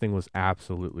 So this thing was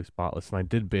absolutely spotless, and I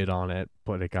did bid on it,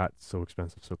 but it got so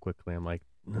expensive so quickly. I'm like,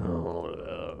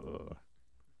 no.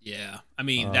 Yeah. I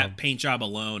mean, that paint job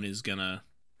alone is gonna,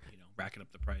 racket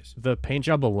up the price. The paint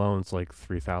job alone's like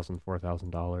 $3,000,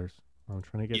 $4,000. I'm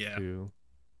trying to get Yeah. to.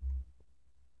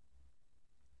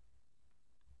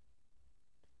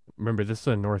 Remember, this is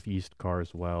a Northeast car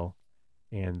as well,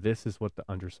 and this is what the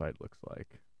underside looks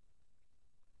like.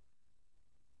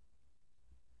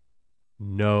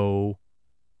 No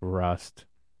rust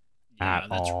Yeah, at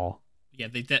that's all. yeah.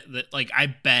 Like I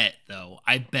bet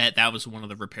that was one of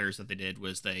the repairs that they did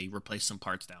was they replaced some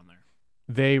parts down there.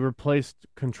 They replaced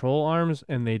control arms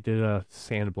and they did a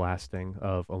sandblasting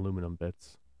of aluminum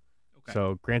bits. Okay.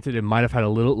 So, granted, it might have had a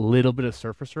little bit of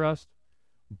surface rust,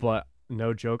 but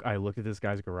no joke. I looked at this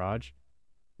guy's garage.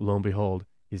 Lo and behold,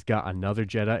 he's got another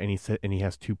Jetta and he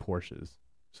has two Porsches.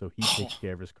 So he takes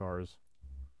care of his cars.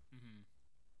 Mhm.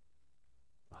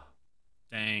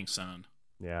 Dang, son.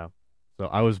 Yeah. So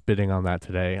I was bidding on that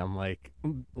today. I'm like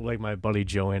my buddy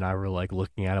Joey and I were like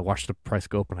looking at it, watched the price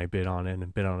go up, and I bid on it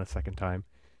and bid on it a second time.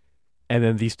 And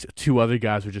then these two other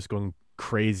guys were just going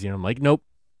crazy, and I'm like, nope,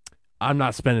 I'm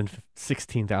not spending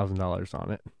 $16,000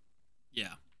 on it.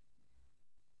 Yeah.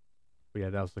 But yeah,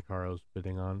 that was the car I was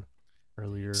bidding on Dang,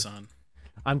 earlier. son.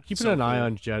 I'm keeping So an eye cool.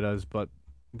 on Jettas, but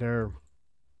they're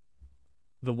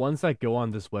the ones that go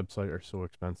on this website are so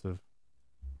expensive.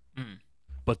 Mm.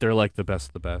 But they're like the best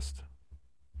of the best.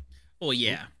 Well,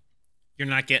 yeah. You're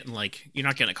not getting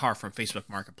a car from Facebook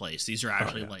Marketplace. These are Oh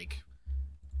actually yeah. like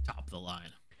top of the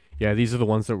line. Yeah, these are the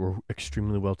ones that were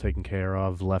extremely well taken care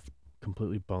of, left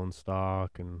completely bone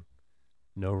stock and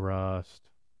no rust.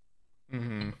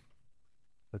 Mm-hmm.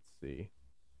 Let's see.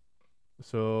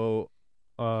 So,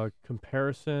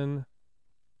 comparison.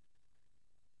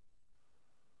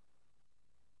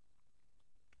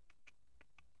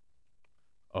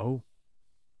 Oh,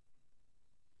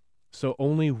 so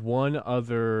only one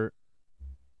other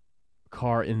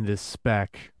car in this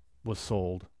spec was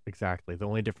sold exactly. The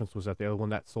only difference was that the other one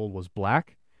that sold was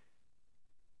black,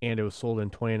 and it was sold in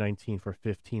 2019 for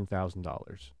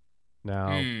 $15,000. Now,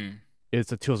 Mm.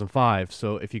 it's a 2005,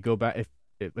 so if you go back, if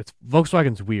it's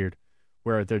Volkswagen's weird,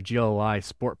 where their GLI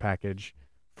Sport package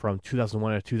from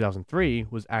 2001 to 2003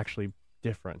 was actually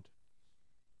different.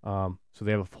 So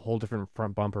they have a whole different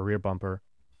front bumper, rear bumper,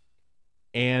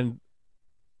 and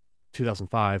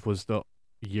 2005 was the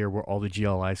year where all the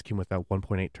GLIs came with that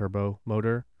 1.8 turbo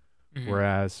motor,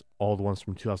 whereas all the ones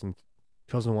from 2000,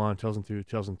 2001, 2002,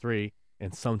 2003,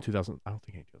 and some 2000, I don't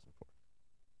think any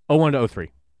 2004, 01 to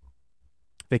 03,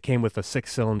 they came with a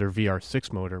 6-cylinder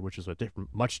VR6 motor, which is a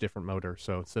much different motor.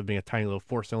 So instead of being a tiny little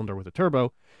 4-cylinder with a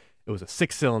turbo, it was a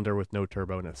 6-cylinder with no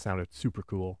turbo, and it sounded super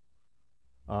cool.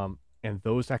 And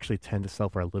those actually tend to sell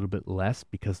for a little bit less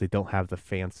because they don't have the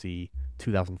fancy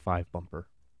 2005 bumper.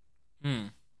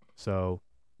 So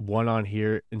one on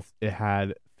here, it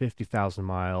had 50,000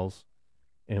 miles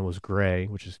and it was gray,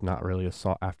 which is not really a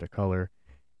sought after color.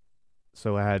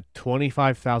 So it had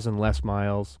 25,000 less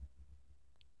miles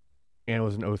and it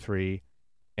was an 03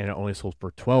 and it only sold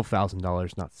for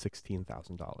 $12,000, not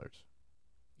 $16,000.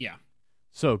 Yeah.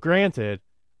 So granted,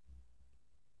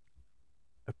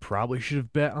 I probably should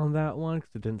have bet on that one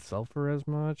because it didn't sell for as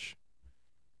much,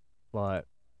 but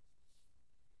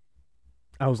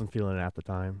I wasn't feeling it at the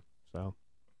time. So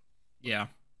yeah,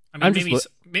 I mean,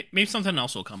 maybe something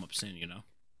else will come up soon.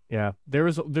 Yeah,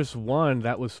 there's one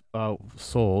that was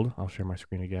sold. I'll share my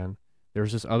screen again.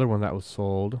 There's this other one that was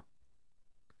sold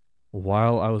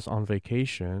while I was on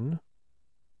vacation,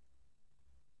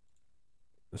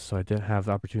 so I didn't have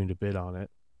the opportunity to bid on it.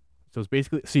 So it's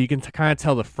basically, so you can kind of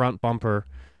tell the front bumper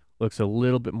looks a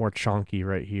little bit more chunky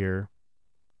right here,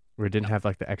 where it didn't have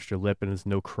like the extra lip and there's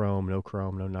no chrome,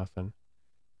 no nothing.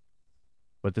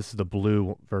 But this is the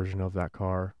blue version of that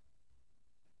car.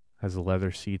 Has the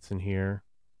leather seats in here.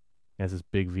 It has this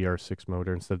big VR6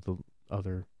 motor instead of the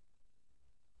other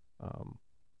one.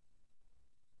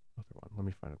 Let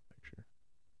me find a picture.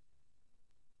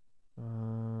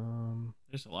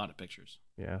 There's a lot of pictures.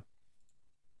 Yeah.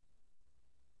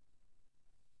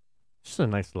 It's just a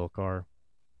nice little car.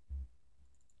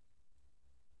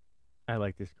 I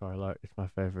like this car a lot. It's my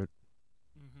favorite.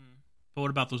 But what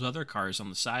about those other cars on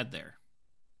the side there?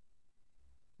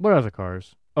 What other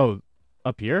cars? Oh,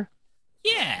 up here?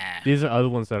 Yeah. These are other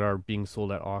ones that are being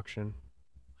sold at auction.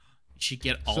 You should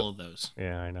get all of those.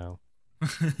 Yeah, I know.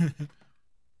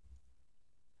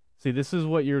 See, this is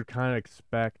what you'd kind of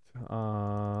expect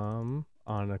on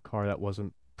a car that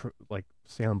wasn't like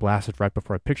sandblasted right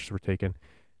before pictures were taken.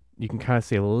 You can kind of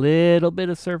see a little bit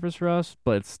of surface rust,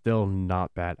 but it's still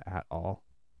not bad at all.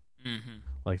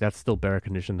 Like, that's still better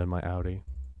condition than my Audi.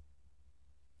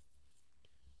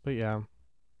 But yeah.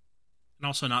 And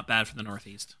also not bad for the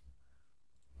Northeast.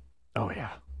 Oh,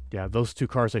 yeah. Yeah, those two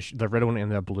cars, the red one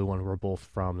and the blue one, were both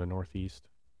from the Northeast.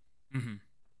 And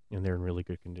they're in really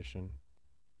good condition.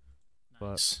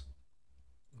 Nice.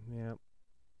 But, yeah.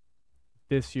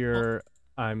 This year,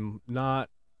 I'm not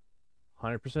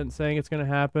 100% saying it's going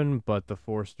to happen, but the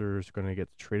Forster's going to get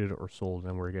traded or sold,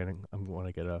 and I'm going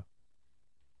to get a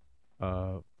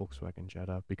Volkswagen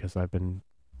Jetta because I've been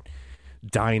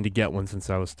dying to get one since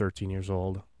I was 13 years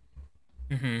old.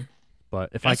 But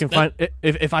if I can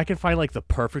find like the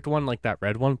perfect one, like that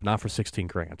red one, not for 16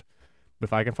 grand, but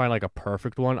if I can find like a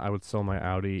perfect one, I would sell my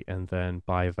Audi and then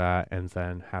buy that and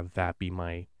then have that be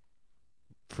my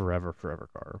forever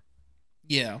car.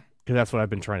 Yeah, because that's what I've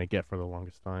been trying to get for the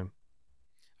longest time.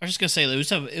 I was just gonna say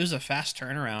it was a fast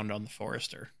turnaround on the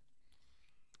Forester.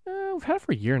 We've had it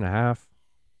for a year and a half.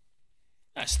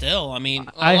 Still, I mean,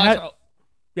 I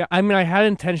had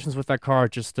intentions with that car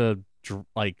just to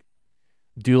like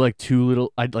do like two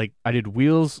little. I did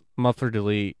wheels, muffler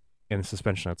delete, and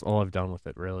suspension. That's all I've done with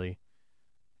it really.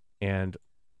 And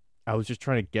I was just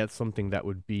trying to get something that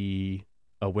would be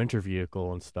a winter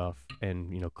vehicle and stuff,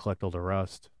 and collect all the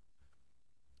rust.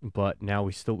 But now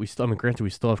we still. I mean, granted, we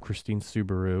still have Christine's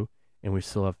Subaru, and we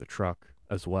still have the truck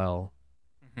as well.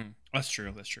 That's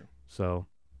true. So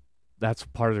that's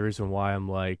part of the reason why I'm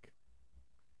like,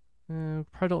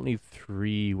 probably don't need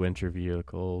 3 winter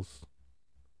vehicles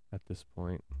at this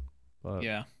point. But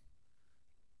yeah,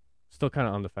 still kind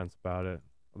of on the fence about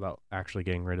actually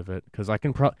getting rid of it because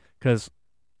because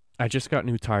I just got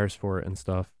new tires for it and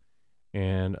stuff,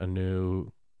 and a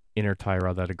new inner tie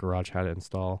rod that a garage had to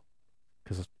install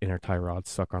because inner tie rods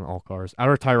suck on all cars.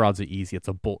 Outer tie rods are easy; it's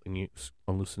a bolt and you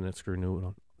unloosen it,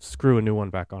 screw a new one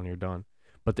back on, you're done.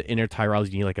 But the inner tie rods,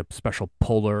 you need like a special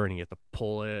puller, and you have to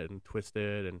pull it and twist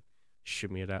it and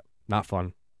shimmy it out. Not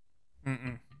fun.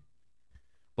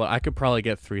 But I could probably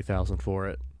get $3,000 for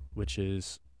it, which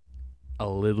is a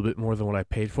little bit more than what I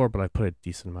paid for. But I put a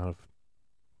decent amount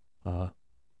of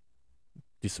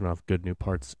good new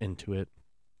parts into it.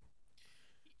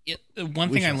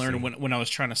 One thing I learned when I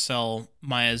was trying to sell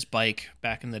Maya's bike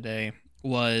back in the day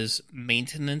was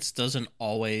maintenance doesn't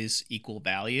always equal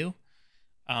value.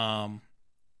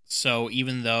 So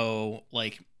even though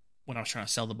like when I was trying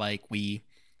to sell the bike, we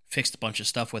fixed a bunch of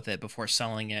stuff with it before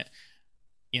selling it.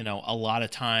 A lot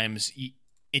of times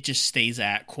it just stays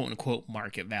at quote unquote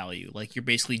market value. Like you're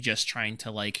basically just trying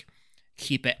to like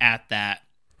keep it at that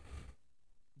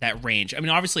range. I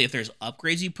mean, obviously, if there's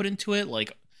upgrades you put into it,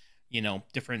 like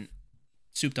different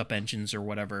souped up engines or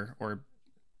whatever, or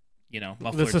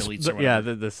muffler deletes or whatever. Yeah,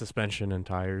 the suspension and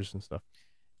tires and stuff.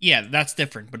 Yeah, that's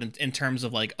different. But in terms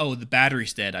of like, oh, the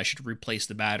battery's dead, I should replace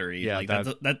the battery. Yeah, like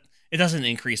that it doesn't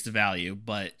increase the value,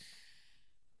 but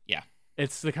yeah,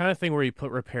 it's the kind of thing where you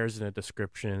put repairs in a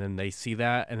description and they see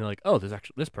that and they're like, oh,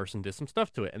 this person did some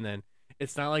stuff to it, and then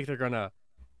it's not like they're gonna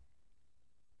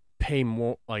pay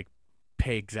more, like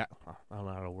pay exact. I don't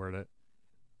know how to word it.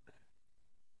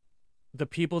 The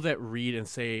people that read and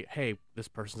say, hey, this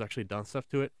person's actually done stuff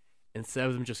to it, instead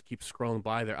of them just keep scrolling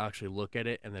by, they'll actually look at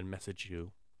it and then message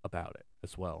you about it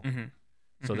as well. Mm-hmm.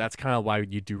 So that's kind of why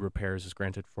you do repairs, is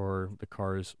granted for the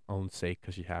car's own sake,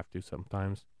 because you have to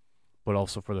sometimes, but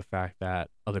also for the fact that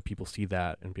other people see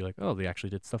that and be like, oh, they actually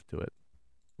did stuff to it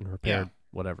and repaired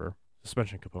whatever,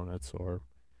 suspension components or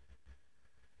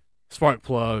spark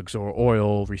plugs or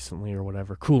oil recently or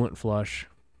whatever, coolant flush.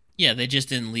 Yeah, they just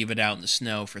didn't leave it out in the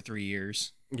snow for 3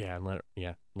 years. Yeah, and let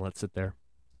it sit there.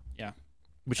 Yeah.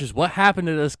 Which is what happened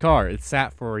to this car. It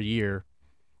sat for a year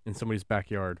in somebody's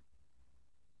backyard.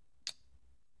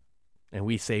 And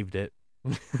we saved it.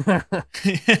 You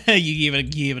gave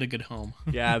it a good home.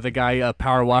 Yeah, the guy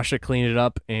power washed it, cleaned it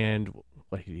up, and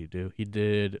what did he do? He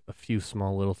did a few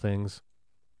small little things.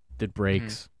 Did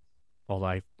brakes, all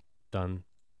I've done,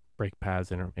 brake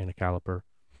pads and a caliper,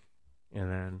 and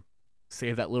then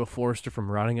saved that little Forester from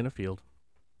rotting in a field.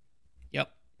 Yep.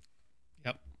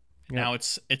 Now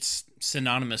it's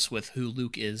synonymous with who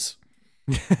Luke is.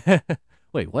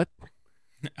 Wait, what?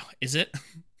 Is it?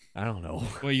 I don't know.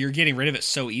 Well, you're getting rid of it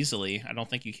so easily. I don't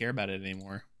think you care about it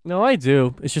anymore. No, I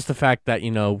do. It's just the fact that,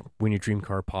 when your dream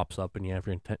car pops up and you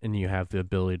have the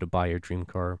ability to buy your dream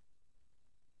car.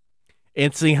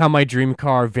 And seeing how my dream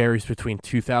car varies between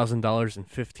 $2,000 and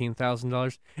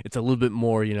 $15,000, it's a little bit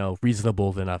more,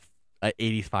 reasonable than a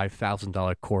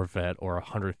 $85,000 Corvette or a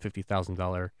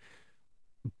 $150,000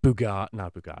 Bugatti.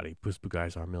 Not Bugatti, because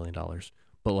Bugattis are $1 million,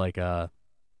 but like a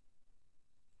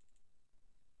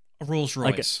Rolls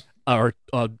Royce, or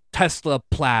a Tesla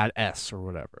Plaid S or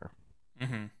whatever,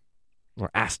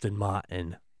 or Aston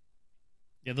Martin.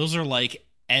 Yeah, those are like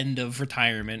end of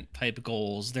retirement type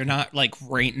goals. They're not like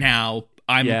right now.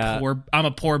 I'm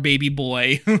a poor baby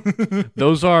boy.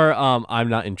 Those are I'm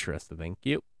not interested. Thank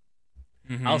you.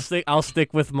 Mm-hmm. I'll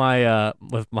stick with my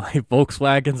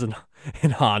Volkswagens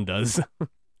and Hondas.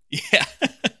 Yeah.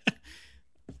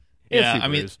 Yeah, I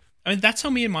mean that's how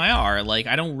me and Maya are. Like,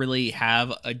 I don't really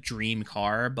have a dream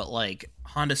car, but like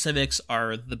Honda Civics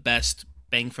are the best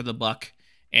bang for the buck,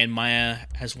 and Maya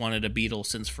has wanted a Beetle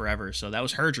since forever, so that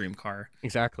was her dream car.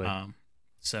 Exactly.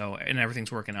 So, and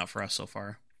everything's working out for us so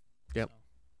far. Yep.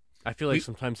 So. I feel like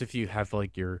sometimes if you have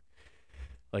like your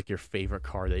favorite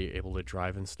car that you're able to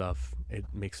drive and stuff, it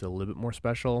makes it a little bit more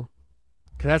special.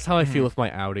 Because that's how I feel with my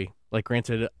Audi. Like,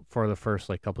 granted, for the first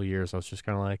couple of years, I was just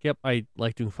kind of like, yep, I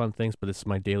like doing fun things, but this is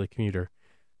my daily commuter.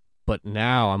 But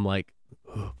now I'm like,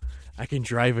 I can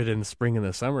drive it in the spring and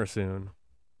the summer soon.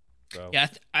 So. Yeah,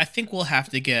 I think we'll have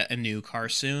to get a new car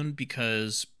soon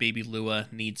because baby Lua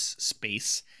needs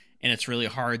space, and it's really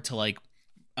hard to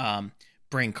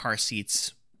bring car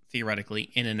seats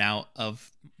theoretically in and out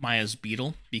of Maya's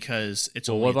Beetle because it's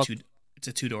only it's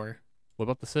a 2-door. What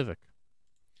about the Civic?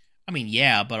 I mean,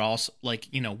 yeah, but also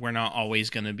we're not always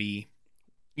going to be,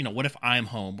 what if I'm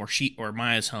home or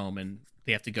Maya's home and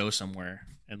they have to go somewhere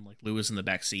and like Lua's in the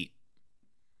back seat?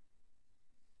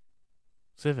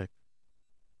 Civic.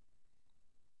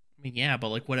 I mean, yeah, but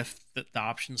like what if the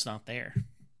option's not there?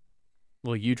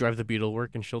 Well, you drive the Beetle to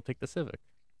work and she'll take the Civic.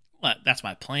 Well, that's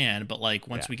my plan, but like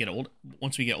once we get older,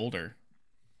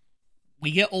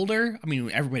 I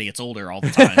mean, everybody gets older all the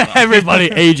time.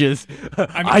 Everybody ages.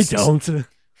 I don't.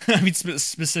 I mean,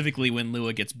 specifically when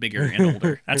Lua gets bigger and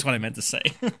older. That's what I meant to say.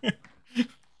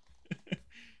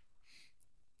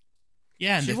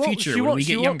 Yeah, in the future, when we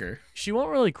get younger. She won't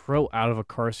really grow out of a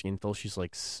car seat until she's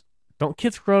like... Don't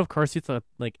kids grow out of car seats at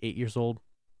like 8 years old?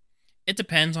 It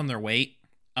depends on their weight.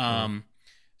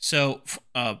 So,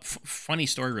 funny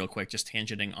story real quick, just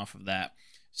tangenting off of that.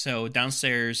 So,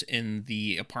 downstairs in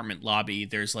the apartment lobby,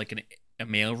 there's like a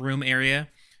mail room area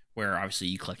where obviously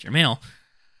you collect your mail.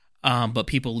 But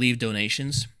people leave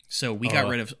donations. So we got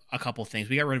rid of a couple things.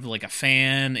 We got rid of like a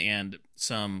fan and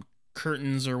some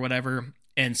curtains or whatever.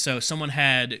 And so someone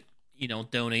had,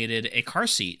 donated a car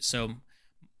seat. So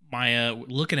Maya,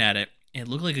 looking at it, and it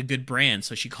looked like a good brand.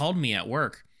 So she called me at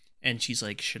work, and she's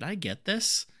like, "Should I get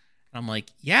this?" And I'm like,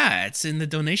 "Yeah, it's in the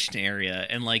donation area,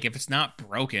 and like if it's not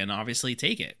broken, obviously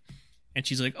take it." And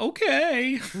she's like,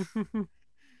 "Okay."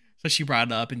 So she brought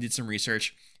it up and did some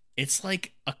research. It's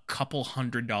like a couple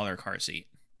 $100 car seat.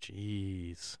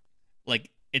 Jeez. Like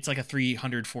it's like a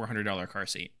 $300-$400 car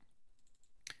seat.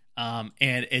 And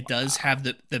it does have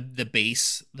the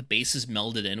base. The base is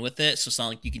melded in with it, so it's not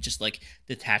like you can just like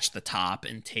detach the top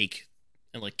and take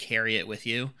and like carry it with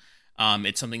you.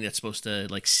 It's something that's supposed to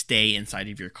like stay inside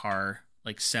of your car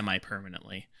like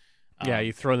semi-permanently. Yeah,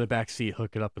 you throw in the back seat,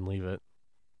 hook it up, and leave it.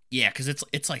 Yeah, because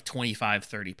it's like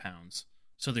 25-30 pounds.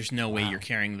 So there's no way you're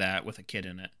carrying that with a kid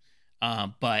in it.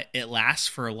 But it lasts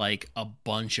for like a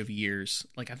bunch of years.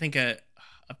 Like I think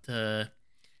up to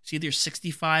it's either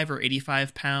 65 or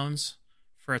 85 pounds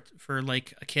for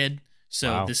like a kid.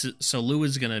 So Lou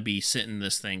is gonna be sitting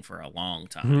this thing for a long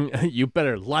time. You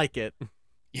better like it.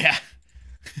 Yeah.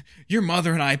 Your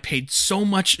mother and I paid so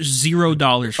much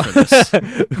 $0 for this.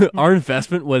 Our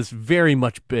investment was very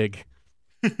much big.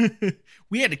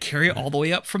 We had to carry it all the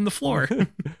way up from the floor.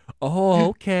 Oh,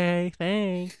 okay.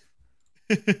 Thanks.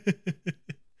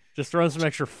 Just throw in some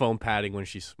extra foam padding when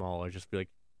she's smaller. Just be like,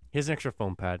 here's an extra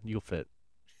foam pad. You'll fit.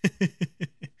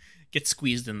 Get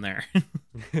squeezed in there.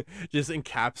 Just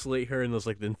encapsulate her in those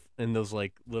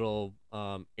like little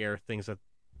air things that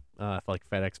like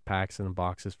FedEx packs and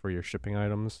boxes for your shipping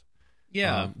items.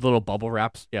 Yeah. Little bubble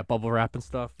wraps. Yeah, bubble wrap and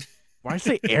stuff. Why did I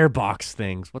say airbox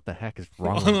things? What the heck is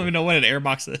wrong? I don't even know what an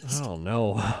airbox is. I don't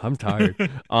know. I'm tired.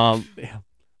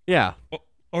 Yeah.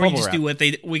 Or we could just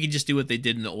do what they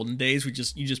did in the olden days. You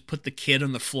just put the kid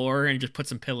on the floor and just put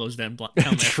some pillows down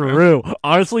there. True.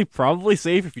 Honestly, probably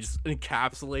safe if you just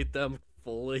encapsulate them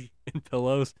fully in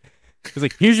pillows. It's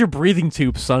like, here's your breathing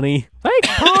tube, Sonny.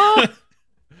 Thanks, Mom.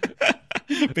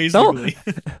 Basically.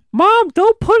 Mom,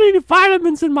 don't put any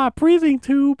vitamins in my breathing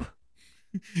tube.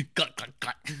 Gut, gut,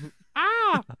 gut.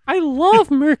 I love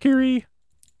mercury.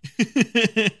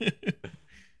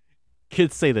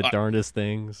 Kids say the darndest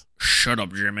things. Shut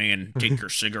up, Jimmy, and take your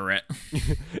cigarette.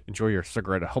 Enjoy your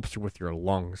cigarette. It helps you with your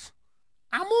lungs.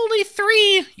 I'm only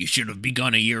 3. You should have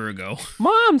begun a year ago.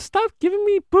 Mom, stop giving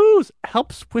me booze.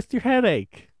 Helps with your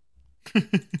headache.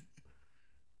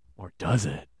 Or does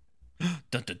it?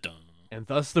 Dun, dun, dun. And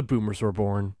thus the boomers were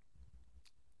born.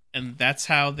 And that's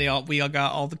how we all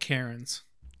got all the Karens.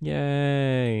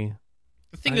 Yay.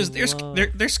 The thing is,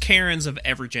 there's Karens of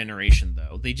every generation,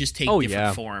 though. They just take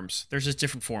different forms. There's just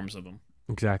different forms of them.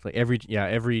 Exactly.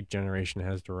 Every generation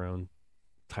has their own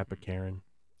type of Karen.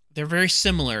 They're very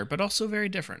similar, but also very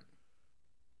different.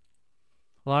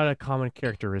 A lot of common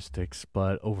characteristics,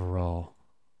 but overall,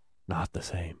 not the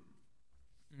same.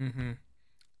 Mm-hmm.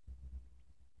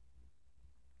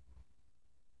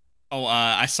 Oh,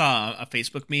 I saw a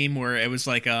Facebook meme where it was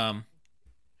like what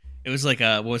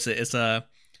was it? It's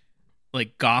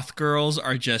like goth girls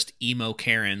are just emo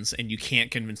Karens, and you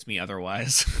can't convince me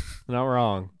otherwise. Not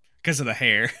wrong. Because of the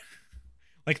hair.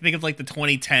 Like think of like the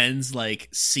 2010s like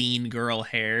scene girl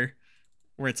hair,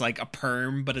 where it's like a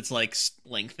perm, but it's like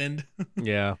lengthened.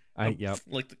 Yeah, yep.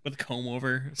 Like with a comb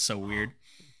over. It's so weird.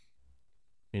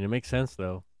 I mean, it makes sense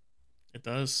though. It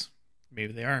does.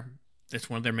 Maybe they are. It's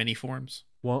one of their many forms.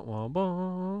 Wah, wah,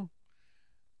 wah.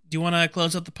 Do you want to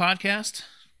close up the podcast?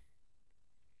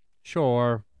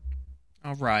 Sure.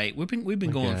 All right, we've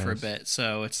been going for a bit,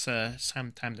 so it's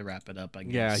time to wrap it up. I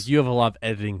guess. Yeah, you have a lot of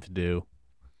editing to do.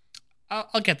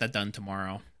 I'll get that done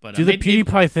tomorrow. But do the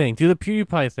PewDiePie thing. Do the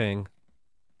PewDiePie thing.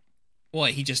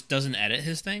 What? He just doesn't edit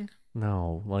his thing?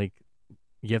 No, like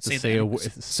you have to say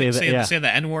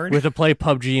the N-word. We have to play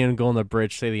PUBG and go on the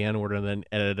bridge, say the N-word, and then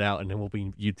edit it out, and then we'll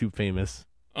be YouTube famous.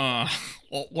 Or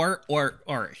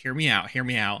hear me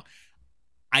out.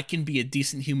 I can be a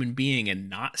decent human being and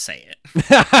not say it.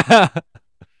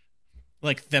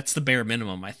 Like, that's the bare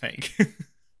minimum, I think.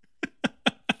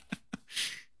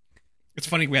 It's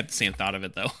funny we had the same thought of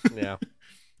it, though. Yeah.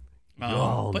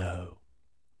 No.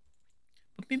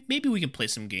 But maybe we can play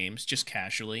some games just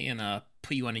casually and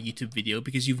put you on a YouTube video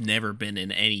because you've never been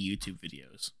in any YouTube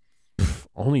videos.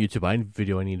 Only YouTube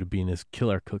video I need to be in is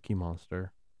Killer Cookie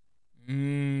Monster.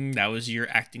 That was your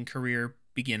acting career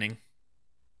beginning.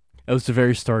 That was the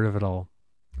very start of it all.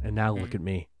 And now look at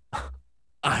me.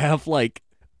 I have, like,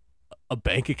 a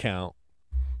bank account.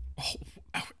 Oh,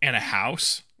 and a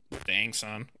house? Dang,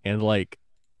 son. And, like,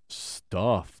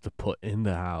 stuff to put in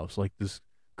the house. Like this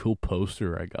cool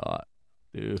poster I got.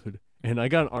 Dude. And I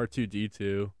got an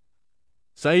R2-D2.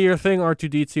 Say your thing,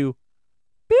 R2-D2.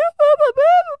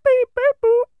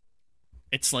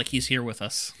 It's like he's here with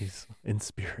us. He's in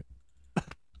spirit.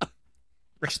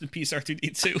 Rest in peace,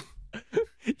 R2-D2.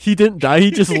 He didn't die.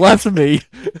 He just left me.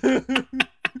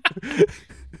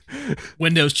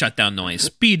 Windows shutdown noise.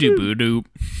 Be-doo boo-doo.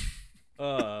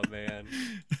 Oh man.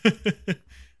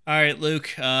 All right,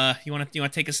 Luke. You want to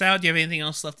take us out? Do you have anything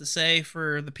else left to say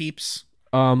for the peeps?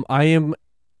 I am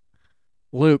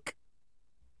Luke.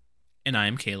 And I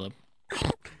am Caleb.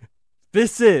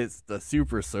 This is the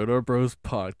Super Soda Bros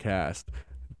podcast.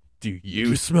 Do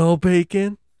you smell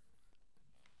bacon?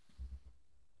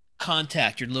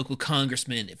 Contact your local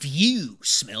congressman if you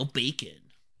smell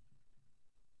bacon.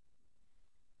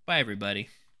 Bye, everybody.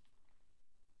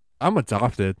 I'm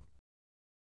adopted.